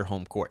defend your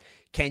home court?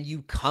 Can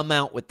you come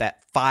out with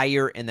that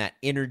fire and that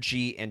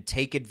energy and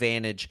take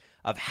advantage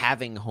of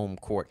having home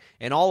court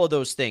and all of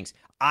those things?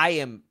 I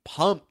am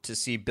pumped to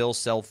see Bill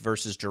Self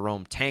versus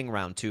Jerome Tang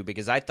round 2,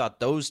 because I thought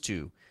those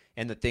two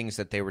and the things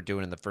that they were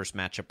doing in the first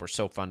matchup were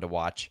so fun to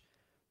watch.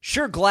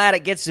 Sure glad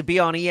it gets to be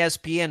on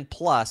ESPN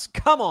Plus.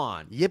 Come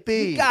on.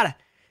 Yippee.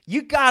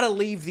 You gotta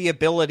leave the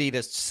ability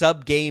to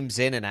sub games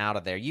in and out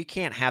of there. You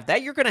can't have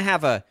that. We're gonna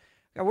have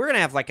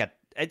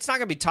it's not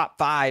gonna be top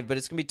 5, but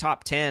it's gonna be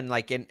top 10.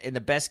 Like in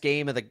the best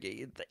game of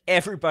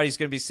everybody's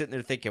gonna be sitting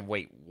there thinking,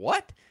 wait,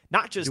 what?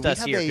 Not just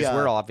us here, because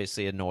we're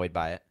obviously annoyed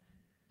by it.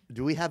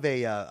 Do we have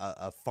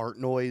a fart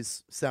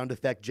noise sound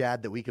effect,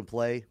 Jad, that we can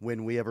play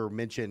when we ever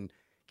mention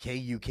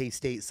KU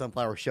K-State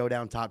Sunflower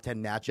Showdown top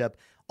 10 matchup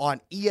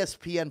on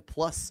ESPN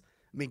Plus?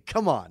 I mean,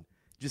 come on.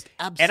 Just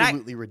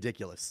absolutely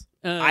ridiculous.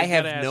 I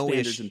have no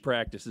standards and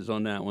practices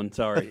on that one.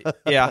 Sorry.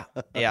 Yeah.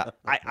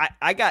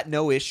 I got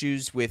no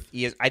issues with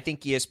I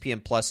think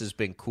ESPN Plus has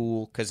been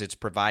cool because it's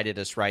provided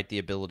us the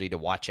ability to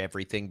watch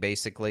everything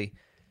basically.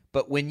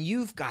 But when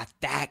you've got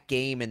that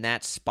game in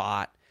that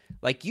spot,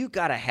 like you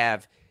got to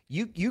have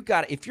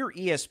if you're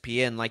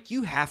ESPN, like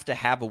you have to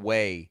have a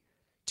way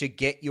to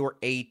get your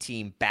A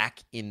team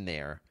back in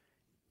there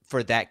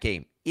for that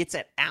game. It's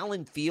at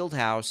Allen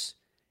Fieldhouse.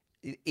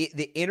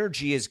 The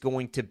energy is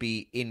going to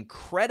be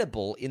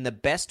incredible in the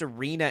best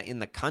arena in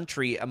the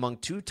country among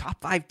 2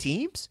 top 5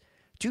 teams,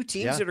 2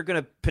 teams that are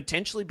going to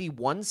potentially be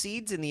 1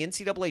 seeds in the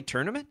NCAA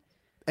tournament.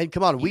 And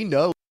come on, we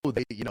know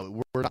that,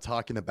 we're not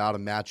talking about a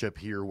matchup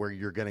here where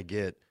you're going to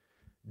get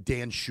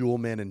Dan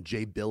Schulman and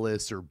Jay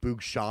Billis or Boog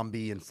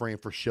Shambi and Fran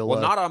Fraschilla.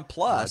 Well, not on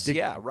Plus.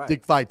 Dick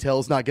Dick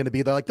Vitale's not going to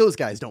be there. Like, those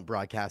guys don't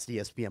broadcast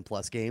ESPN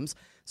Plus games.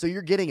 So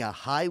you're getting a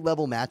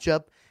high-level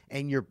matchup,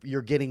 and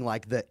you're getting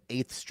like the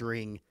 8th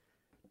string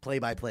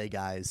play-by-play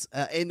guys.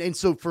 And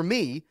so for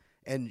me,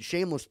 and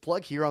shameless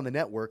plug here on the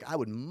network, I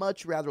would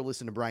much rather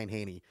listen to Brian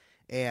Haney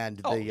and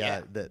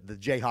the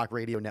Jayhawk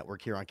Radio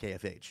Network here on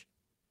KFH.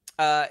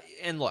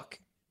 And look,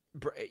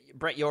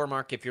 Brett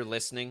Yormark, if you're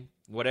listening,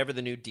 whatever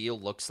the new deal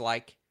looks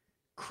like,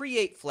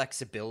 create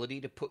flexibility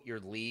to put your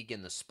league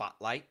in the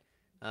spotlight.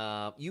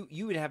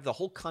 You would have the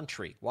whole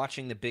country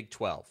watching the Big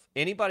 12.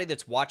 Anybody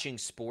that's watching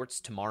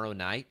sports tomorrow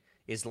night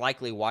is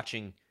likely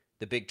watching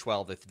the Big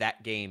 12 if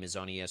that game is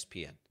on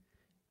ESPN.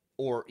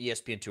 Or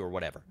ESPN2 or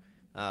whatever.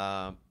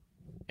 And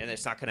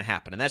it's not going to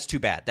happen. And that's too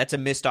bad. That's a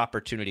missed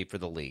opportunity for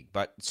the league.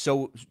 But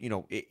so,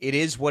 it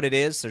is what it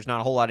is. There's not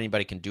a whole lot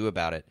anybody can do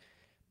about it.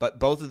 But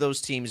both of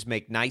those teams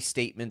make nice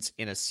statements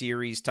in a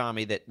series,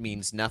 Tommy, that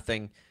means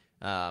nothing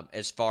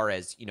as far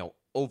as,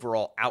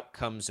 overall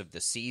outcomes of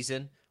the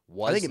season.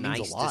 I think it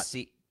means a lot.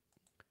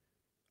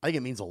 I think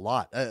it means a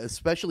lot,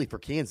 especially for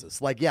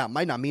Kansas. Like, it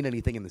might not mean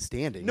anything in the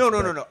standings. No.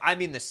 I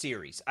mean the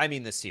series.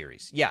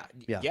 Yeah.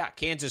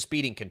 Kansas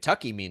beating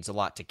Kentucky means a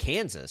lot to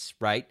Kansas,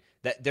 right?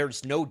 That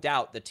there's no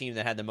doubt the team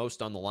that had the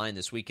most on the line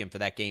this weekend for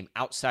that game,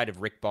 outside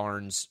of Rick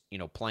Barnes,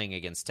 playing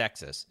against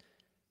Texas,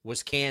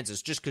 was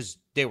Kansas, just because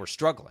they were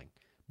struggling.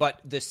 But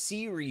the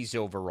series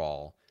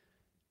overall,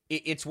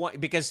 it's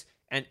one because.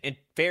 And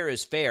fair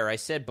is fair. I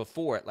said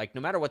before, like,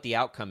 no matter what the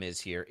outcome is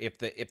here, if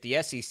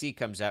the SEC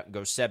comes out and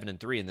goes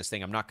 7-3 in this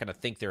thing, I'm not going to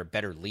think they're a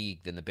better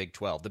league than the Big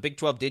 12. The Big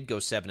 12 did go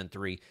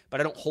 7-3, but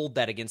I don't hold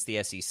that against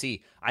the SEC.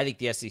 I think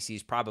the SEC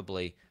is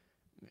probably,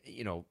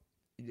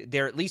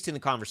 they're at least in the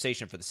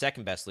conversation for the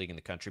second best league in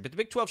the country. But the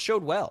Big 12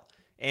 showed well,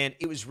 and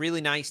it was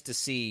really nice to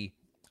see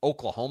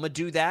Oklahoma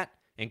do that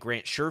and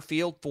Grant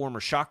Sherfield,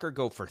 former Shocker,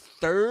 go for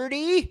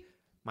 30.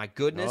 My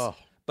goodness. Oh.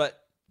 But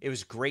it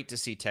was great to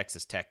see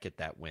Texas Tech get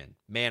that win.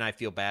 Man, I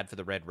feel bad for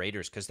the Red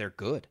Raiders because they're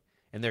good.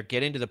 And they're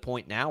getting to the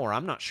point now where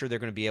I'm not sure they're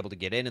going to be able to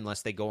get in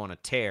unless they go on a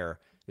tear.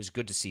 It was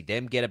good to see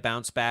them get a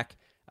bounce back.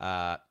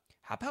 How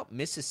about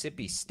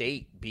Mississippi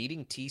State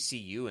beating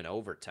TCU in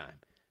overtime?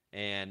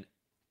 And,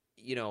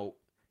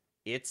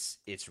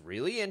 it's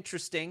really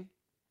interesting.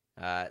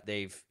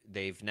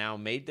 They've now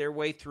made their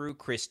way through.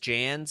 Chris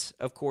Jans,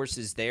 of course,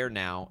 is there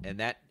now. And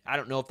that, I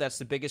don't know if that's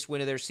the biggest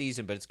win of their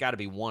season, but it's got to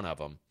be one of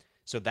them.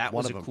 So that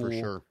was a cool, for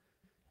sure.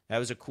 That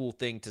was a cool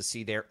thing to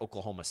see there.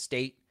 Oklahoma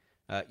State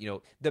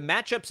The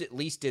matchups at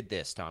least did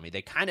this, Tommy.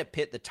 They kind of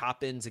pit the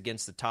top ends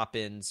against the top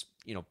ends,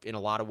 in a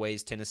lot of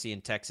ways. Tennessee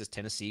and Texas.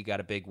 Tennessee got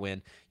a big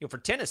win. For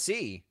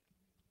Tennessee,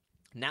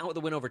 now with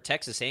the win over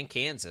Texas and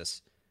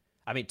Kansas,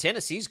 I mean,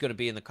 Tennessee's going to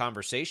be in the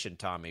conversation,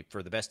 Tommy,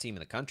 for the best team in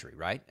the country,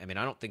 right? I mean,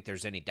 I don't think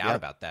there's any doubt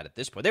about that at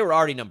this point. They were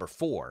already number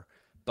 4,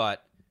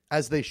 but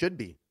as they should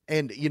be.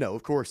 And,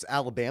 of course,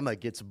 Alabama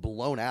gets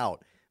blown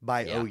out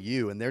by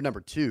OU, and they're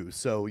number 2.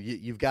 So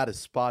you've got a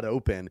spot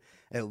open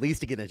at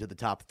least to get into the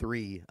top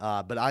 3.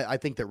 But I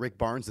think that Rick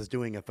Barnes is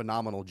doing a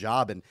phenomenal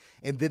job. And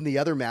then the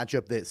other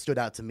matchup that stood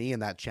out to me in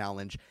that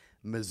challenge,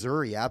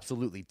 Missouri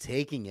absolutely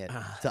taking it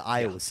to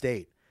Iowa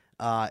State.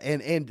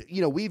 And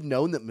we've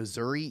known that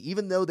Missouri,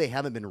 even though they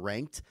haven't been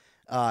ranked,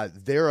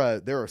 they're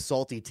a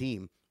salty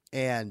team.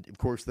 And, of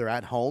course, they're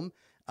at home.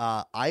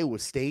 Iowa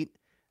State,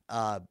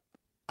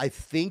 I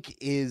think,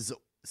 is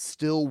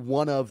still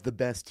one of the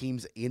best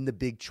teams in the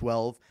Big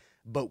 12,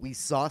 but we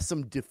saw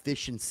some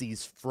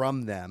deficiencies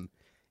from them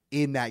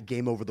in that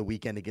game over the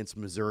weekend against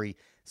Missouri.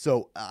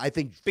 So I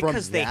think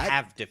they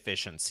have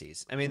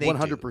deficiencies. I mean, they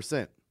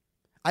 100%.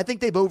 I think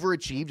they've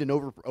overachieved and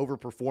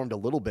overperformed a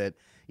little bit,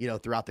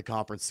 throughout the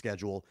conference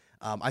schedule.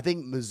 I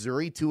think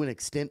Missouri, to an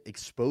extent,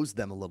 exposed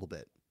them a little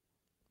bit.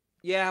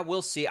 Yeah,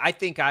 we'll see. I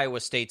think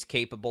Iowa State's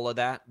capable of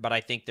that, but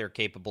I think they're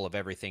capable of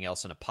everything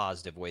else in a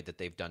positive way that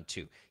they've done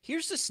too.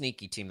 Here's the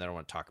sneaky team that I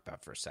want to talk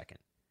about for a second.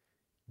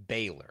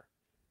 Baylor.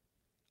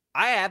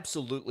 I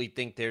absolutely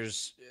think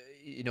there's,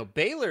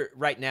 Baylor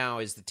right now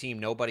is the team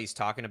nobody's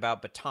talking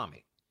about, but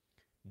Tommy,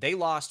 they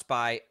lost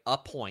by a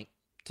point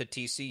to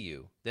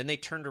TCU. Then they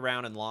turned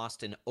around and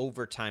lost in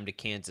overtime to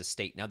Kansas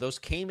State. Now, those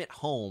came at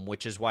home,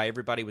 which is why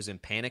everybody was in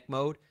panic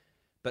mode.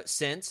 But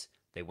since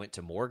they went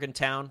to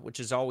Morgantown, which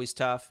is always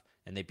tough,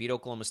 and they beat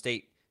Oklahoma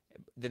State.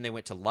 Then they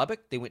went to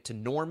Lubbock, they went to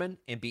Norman,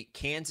 and beat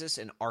Kansas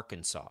and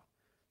Arkansas.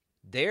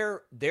 They're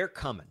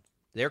coming.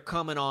 They're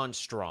coming on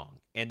strong,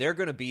 and they're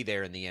going to be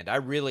there in the end. I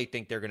really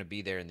think they're going to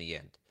be there in the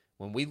end.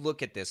 When we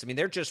look at this, I mean,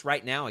 they're just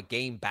right now a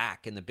game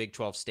back in the Big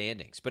 12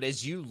 standings. But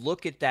as you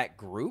look at that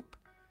group,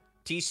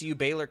 TCU,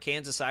 Baylor,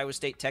 Kansas, Iowa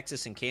State,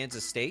 Texas, and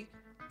Kansas State,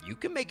 you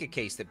can make a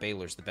case that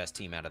Baylor's the best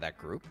team out of that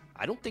group.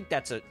 I don't think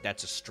that's a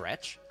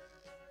stretch.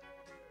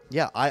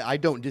 Yeah, I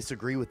don't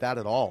disagree with that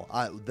at all.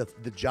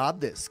 The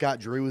job that Scott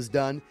Drew has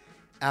done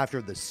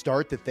after the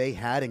start that they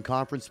had in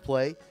conference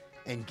play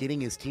and getting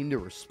his team to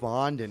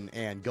respond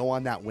and go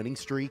on that winning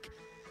streak,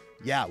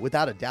 yeah,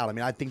 without a doubt. I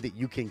mean, I think that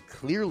you can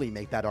clearly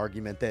make that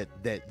argument that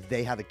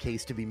they have a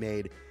case to be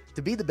made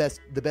to be the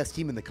best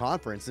team in the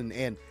conference.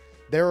 And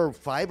there are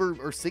 5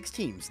 or 6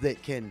 teams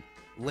that can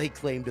lay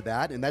claim to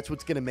that, and that's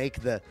what's going to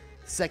make the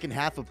second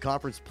half of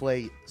conference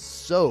play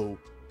so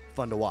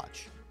fun to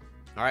watch.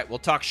 All right, we'll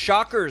talk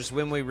Shockers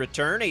when we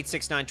return.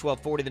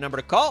 869-1240, the number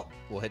to call.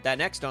 We'll hit that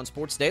next on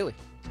Sports Daily.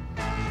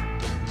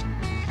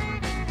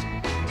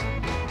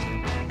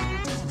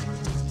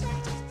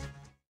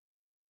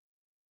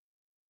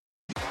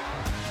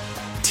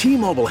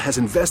 T-Mobile has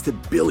invested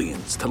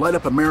billions to light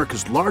up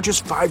America's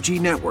largest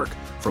 5G network,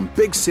 from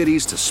big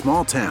cities to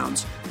small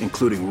towns,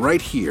 including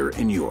right here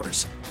in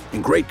yours.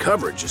 And great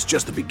coverage is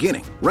just the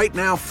beginning. Right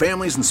now,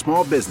 families and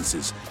small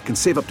businesses can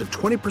save up to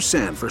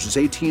 20% versus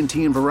AT&T and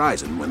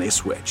Verizon when they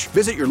switch.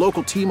 Visit your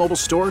local T-Mobile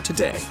store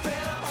today.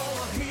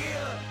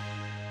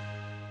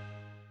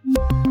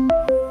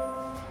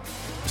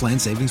 Plan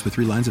savings with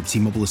 3 lines of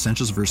T-Mobile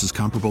Essentials versus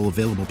comparable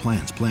available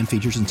plans. Plan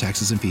features and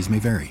taxes and fees may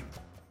vary.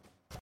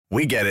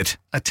 We get it.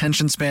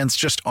 Attention spans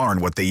just aren't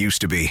what they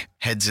used to be.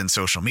 Heads in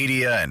social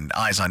media and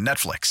eyes on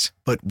Netflix.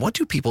 But what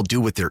do people do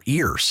with their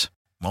ears?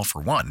 Well,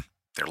 for one,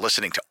 they're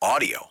listening to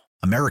audio.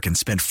 Americans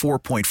spend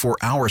 4.4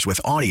 hours with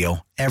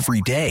audio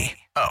every day.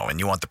 Oh, and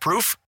you want the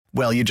proof?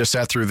 Well, you just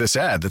sat through this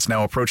ad that's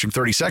now approaching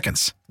 30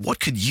 seconds. What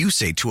could you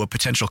say to a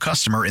potential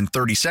customer in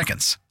 30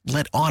 seconds?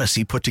 Let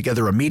Odyssey put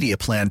together a media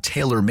plan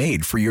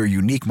tailor-made for your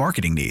unique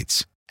marketing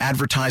needs.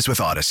 Advertise with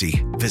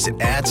Odyssey.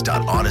 Visit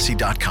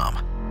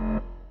ads.odyssey.com.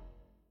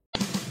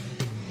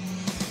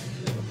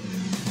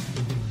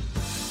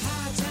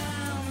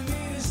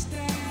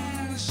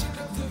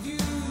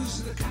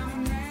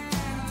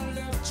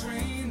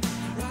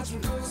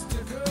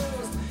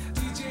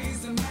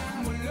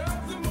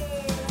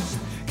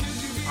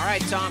 All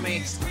right,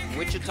 Tommy,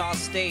 Wichita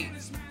State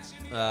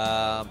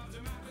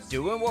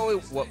doing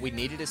what we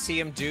needed to see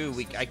him do.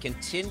 I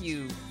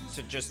continue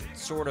to just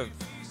sort of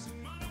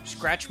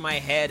scratch my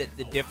head at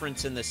the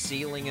difference in the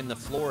ceiling and the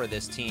floor of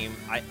this team.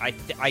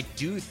 I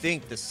do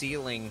think the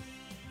ceiling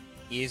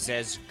is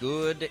as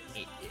good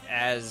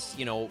as,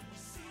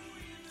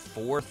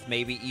 4th,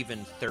 maybe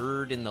even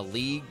 3rd in the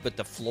league, but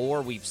the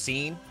floor we've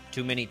seen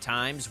too many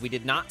times. We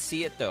did not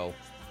see it, though,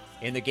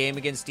 in the game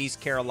against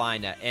East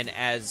Carolina. And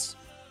as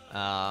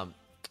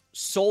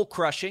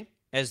soul-crushing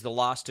as the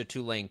loss to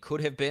Tulane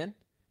could have been,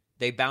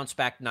 they bounced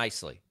back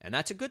nicely. And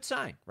that's a good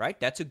sign, right?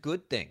 That's a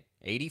good thing.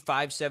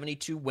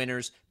 85-72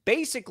 winners.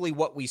 Basically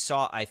what we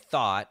saw, I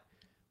thought,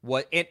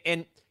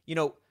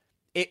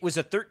 it was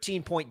a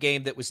 13-point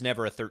game that was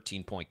never a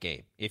 13-point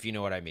game, if you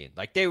know what I mean.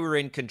 Like, they were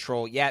in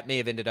control. Yeah, it may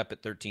have ended up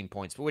at 13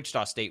 points, but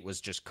Wichita State was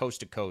just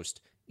coast to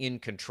coast in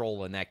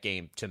control in that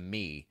game to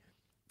me.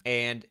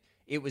 And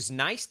it was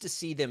nice to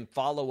see them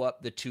follow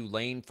up the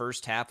Tulane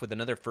first half with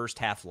another first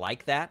half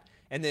like that,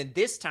 and then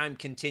this time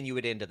continue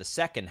it into the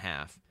second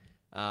half.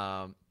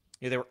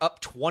 They were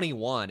up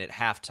 21 at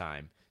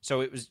halftime,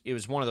 so it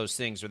was one of those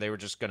things where they were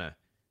just gonna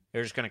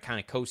kind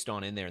of coast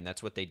on in there, and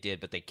that's what they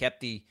did. But they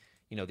kept the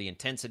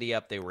intensity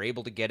up. They were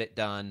able to get it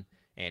done,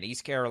 and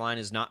East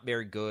Carolina is not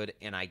very good,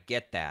 and I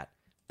get that.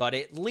 But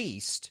at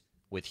least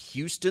with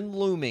Houston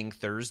looming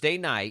Thursday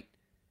night,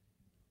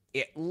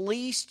 at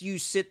least you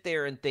sit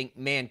there and think,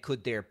 man,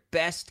 could their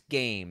best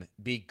game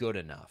be good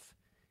enough?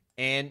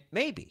 And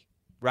maybe,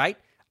 right?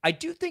 I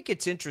do think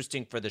it's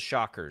interesting for the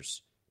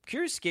Shockers.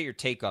 Curious to get your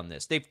take on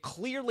this. They've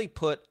clearly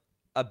put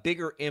a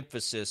bigger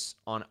emphasis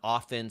on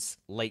offense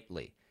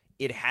lately.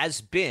 It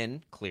has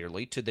been,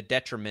 clearly, to the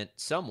detriment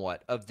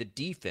somewhat of the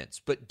defense.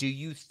 But do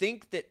you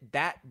think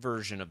that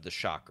version of the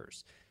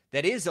Shockers,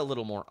 that is a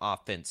little more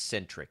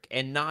offense-centric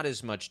and not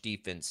as much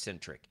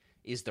defense-centric,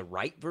 is the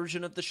right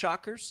version of the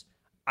Shockers?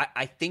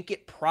 I think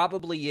it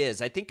probably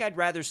is. I think I'd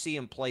rather see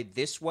him play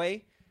this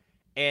way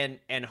and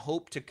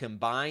hope to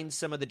combine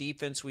some of the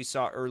defense we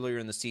saw earlier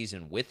in the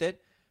season with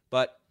it.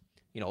 But,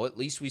 at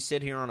least we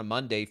sit here on a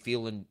Monday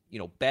feeling,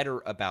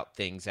 better about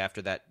things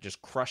after that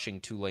just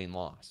crushing Tulane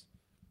loss.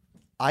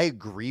 I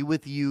agree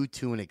with you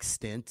to an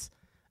extent,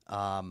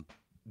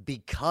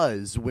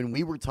 because when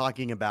we were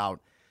talking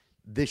about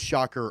this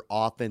Shocker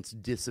offense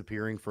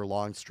disappearing for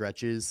long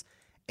stretches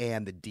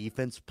and the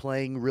defense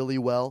playing really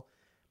well,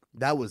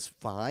 that was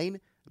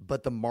fine,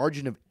 but the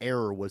margin of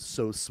error was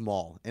so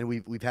small, and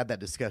we've had that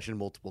discussion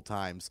multiple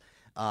times.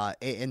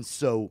 And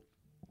so,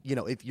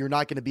 if you're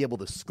not going to be able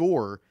to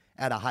score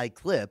at a high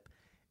clip,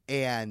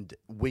 and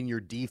when your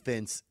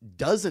defense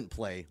doesn't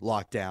play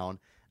lockdown,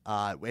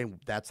 and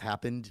that's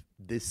happened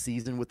this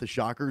season with the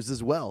Shockers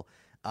as well,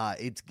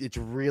 it's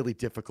really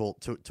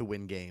difficult to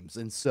win games.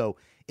 And so,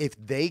 if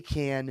they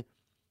can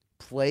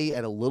play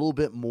at a little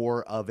bit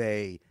more of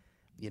a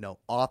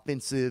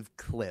offensive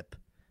clip,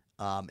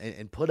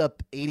 and put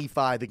up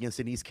 85 against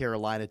an East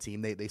Carolina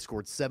team. They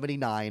scored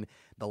 79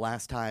 the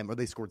last time, or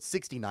they scored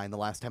 69 the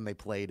last time they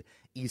played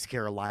East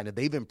Carolina.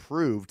 They've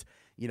improved,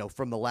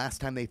 from the last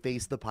time they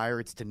faced the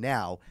Pirates to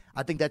now.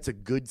 I think that's a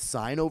good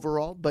sign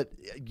overall. But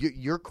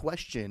your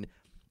question,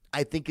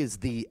 I think, is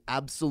the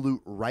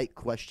absolute right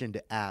question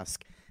to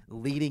ask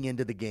leading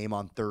into the game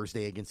on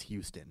Thursday against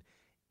Houston.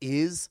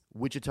 Is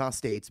Wichita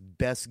State's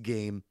best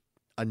game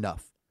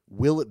enough?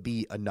 Will it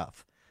be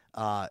enough?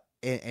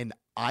 And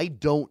I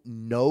don't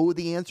know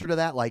the answer to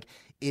that. Like,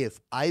 if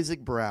Isaac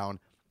Brown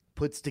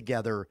puts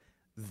together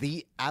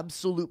the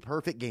absolute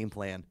perfect game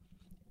plan,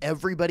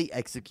 everybody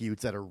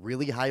executes at a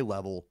really high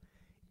level,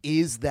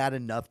 is that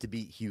enough to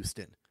beat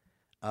Houston?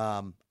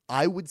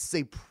 I would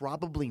say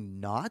probably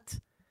not,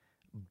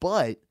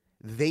 but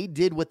they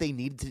did what they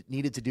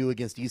needed to do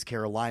against East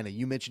Carolina.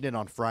 You mentioned it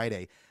on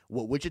Friday.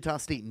 What Wichita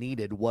State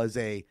needed was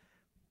a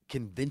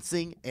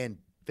convincing and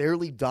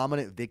fairly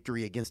dominant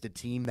victory against a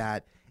team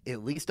that,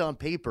 at least on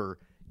paper,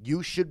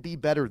 you should be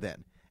better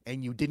than.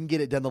 And you didn't get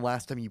it done the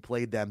last time you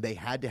played them. They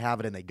had to have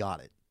it, and they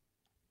got it.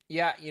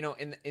 Yeah,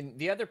 and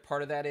the other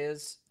part of that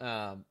is,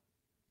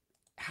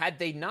 had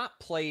they not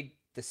played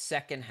the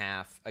second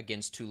half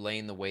against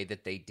Tulane the way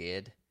that they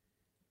did,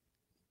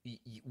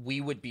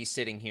 we would be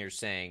sitting here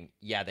saying,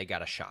 yeah, they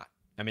got a shot.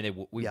 I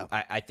mean,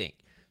 I think.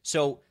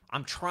 So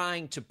I'm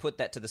trying to put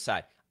that to the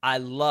side. I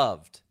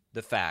loved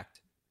the fact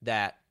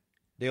that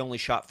they only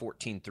shot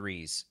 14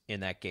 threes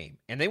in that game.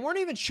 And they weren't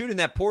even shooting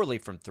that poorly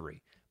from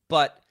three.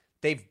 But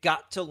they've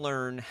got to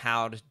learn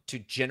how to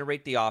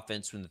generate the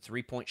offense when the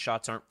three-point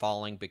shots aren't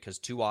falling, because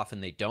too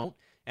often they don't.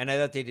 And I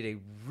thought they did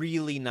a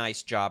really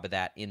nice job of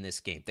that in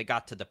this game. They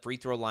got to the free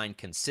throw line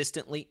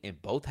consistently in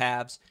both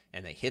halves,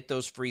 and they hit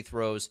those free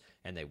throws,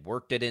 and they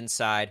worked it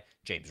inside.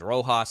 James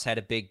Rojas had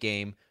a big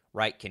game,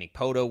 right? Kenny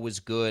Poto was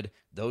good.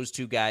 Those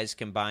two guys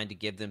combined to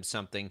give them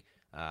something.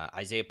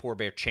 Isaiah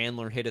Poor-Bear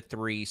Chandler hit a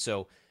three.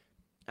 So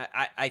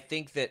I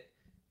think that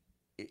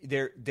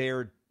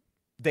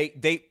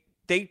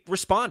they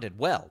responded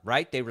well,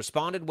 right? They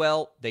responded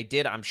well. They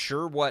did, I'm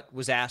sure, what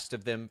was asked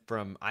of them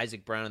from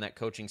Isaac Brown and that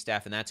coaching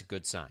staff, and that's a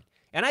good sign.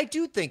 And I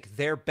do think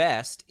their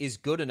best is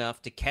good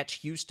enough to catch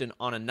Houston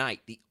on a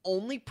night. The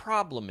only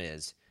problem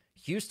is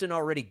Houston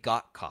already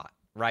got caught,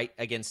 right,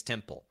 against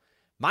Temple.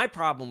 My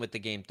problem with the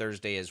game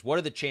Thursday is, what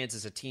are the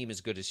chances a team as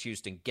good as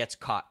Houston gets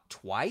caught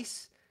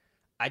twice?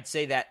 I'd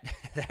say that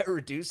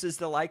reduces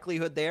the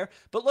likelihood there.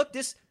 But look,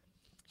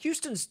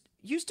 Houston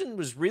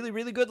was really,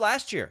 really good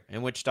last year,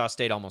 and Wichita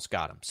State almost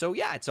got them. So,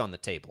 yeah, it's on the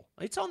table.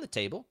 It's on the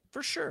table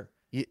for sure.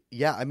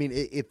 Yeah, I mean,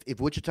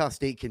 if Wichita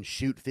State can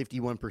shoot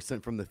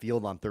 51% from the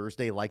field on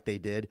Thursday like they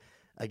did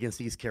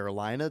against East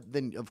Carolina,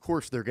 then, of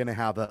course, they're going to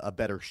have a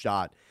better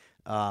shot.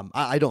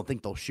 I don't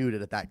think they'll shoot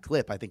it at that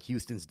clip. I think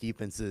Houston's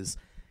defense is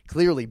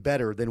clearly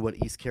better than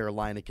what East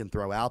Carolina can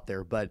throw out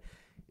there. But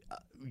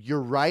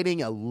you're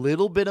riding a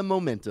little bit of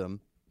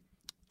momentum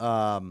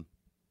the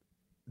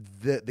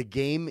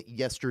game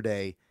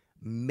yesterday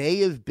may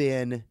have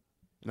been,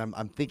 and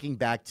I'm thinking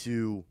back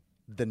to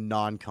the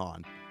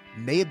non-con,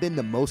 may have been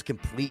the most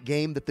complete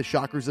game that the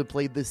Shockers have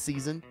played this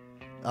season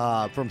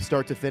from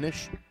start to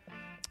finish.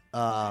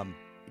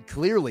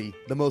 Clearly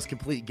the most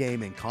complete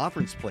game in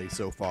conference play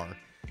so far.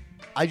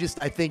 I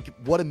think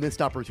what a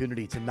missed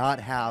opportunity to not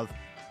have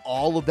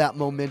all of that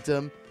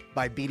momentum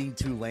by beating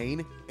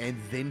Tulane and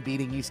then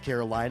beating East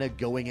Carolina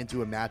going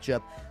into a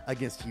matchup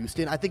against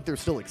Houston. I think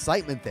there's still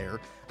excitement there.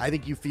 I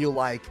think you feel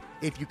like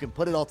if you can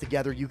put it all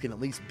together, you can at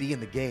least be in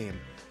the game.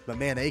 But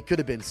man, it could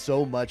have been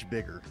so much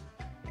bigger.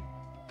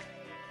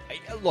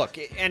 Look,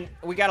 and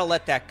we got to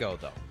let that go,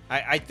 though.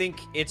 I think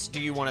it's,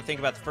 do you want to think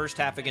about the first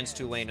half against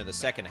Tulane or the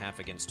second half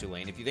against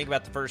Tulane? If you think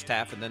about the first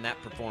half and then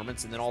that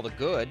performance and then all the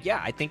good,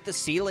 yeah, I think the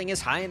ceiling is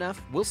high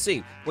enough. We'll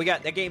see. We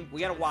got that game. We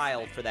got a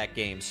while for that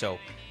game, so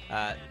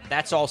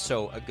that's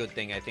also a good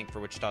thing, I think, for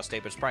Wichita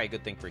State, but it's probably a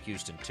good thing for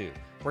Houston, too.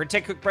 We're going to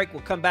take a quick break.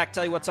 We'll come back,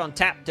 tell you what's on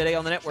tap today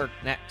on the network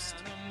next.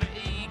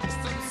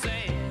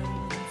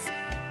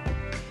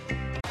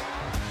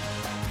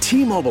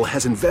 T-Mobile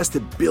has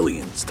invested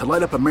billions to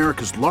light up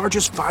America's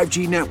largest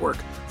 5G network,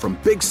 from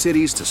big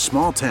cities to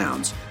small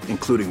towns,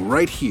 including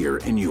right here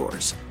in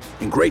yours.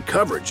 And great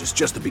coverage is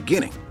just the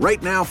beginning. Right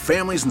now,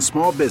 families and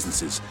small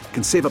businesses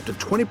can save up to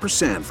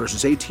 20%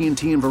 versus AT&T and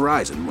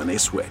Verizon when they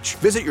switch.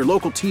 Visit your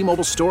local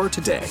T-Mobile store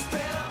today.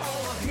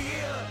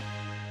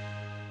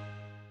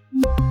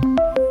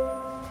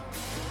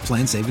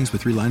 Plan savings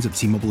with 3 lines of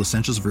T-Mobile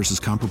Essentials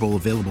versus comparable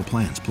available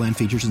plans. Plan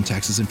features and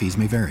taxes and fees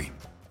may vary.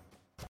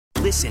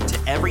 Listen to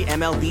every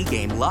MLB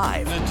game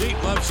live. In the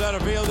deep left center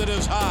field, it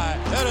is high,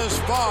 it is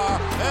far,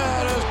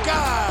 it is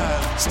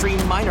gone.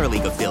 Stream minor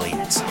league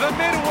affiliates. The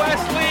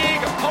Midwest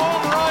League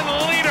home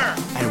run leader.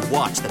 And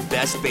watch the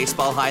best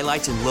baseball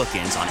highlights and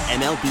look-ins on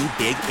MLB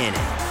Big Inning.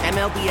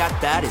 MLB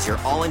At Bat is your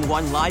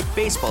all-in-one live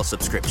baseball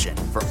subscription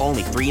for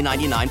only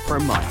 $3.99 per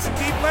month.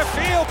 Deep left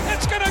field,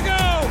 it's gonna go.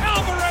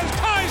 Alvarez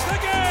ties the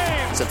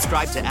game.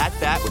 Subscribe to At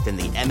Bat within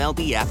the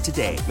MLB app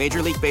today.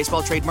 Major League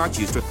Baseball trademarks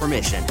used with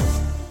permission.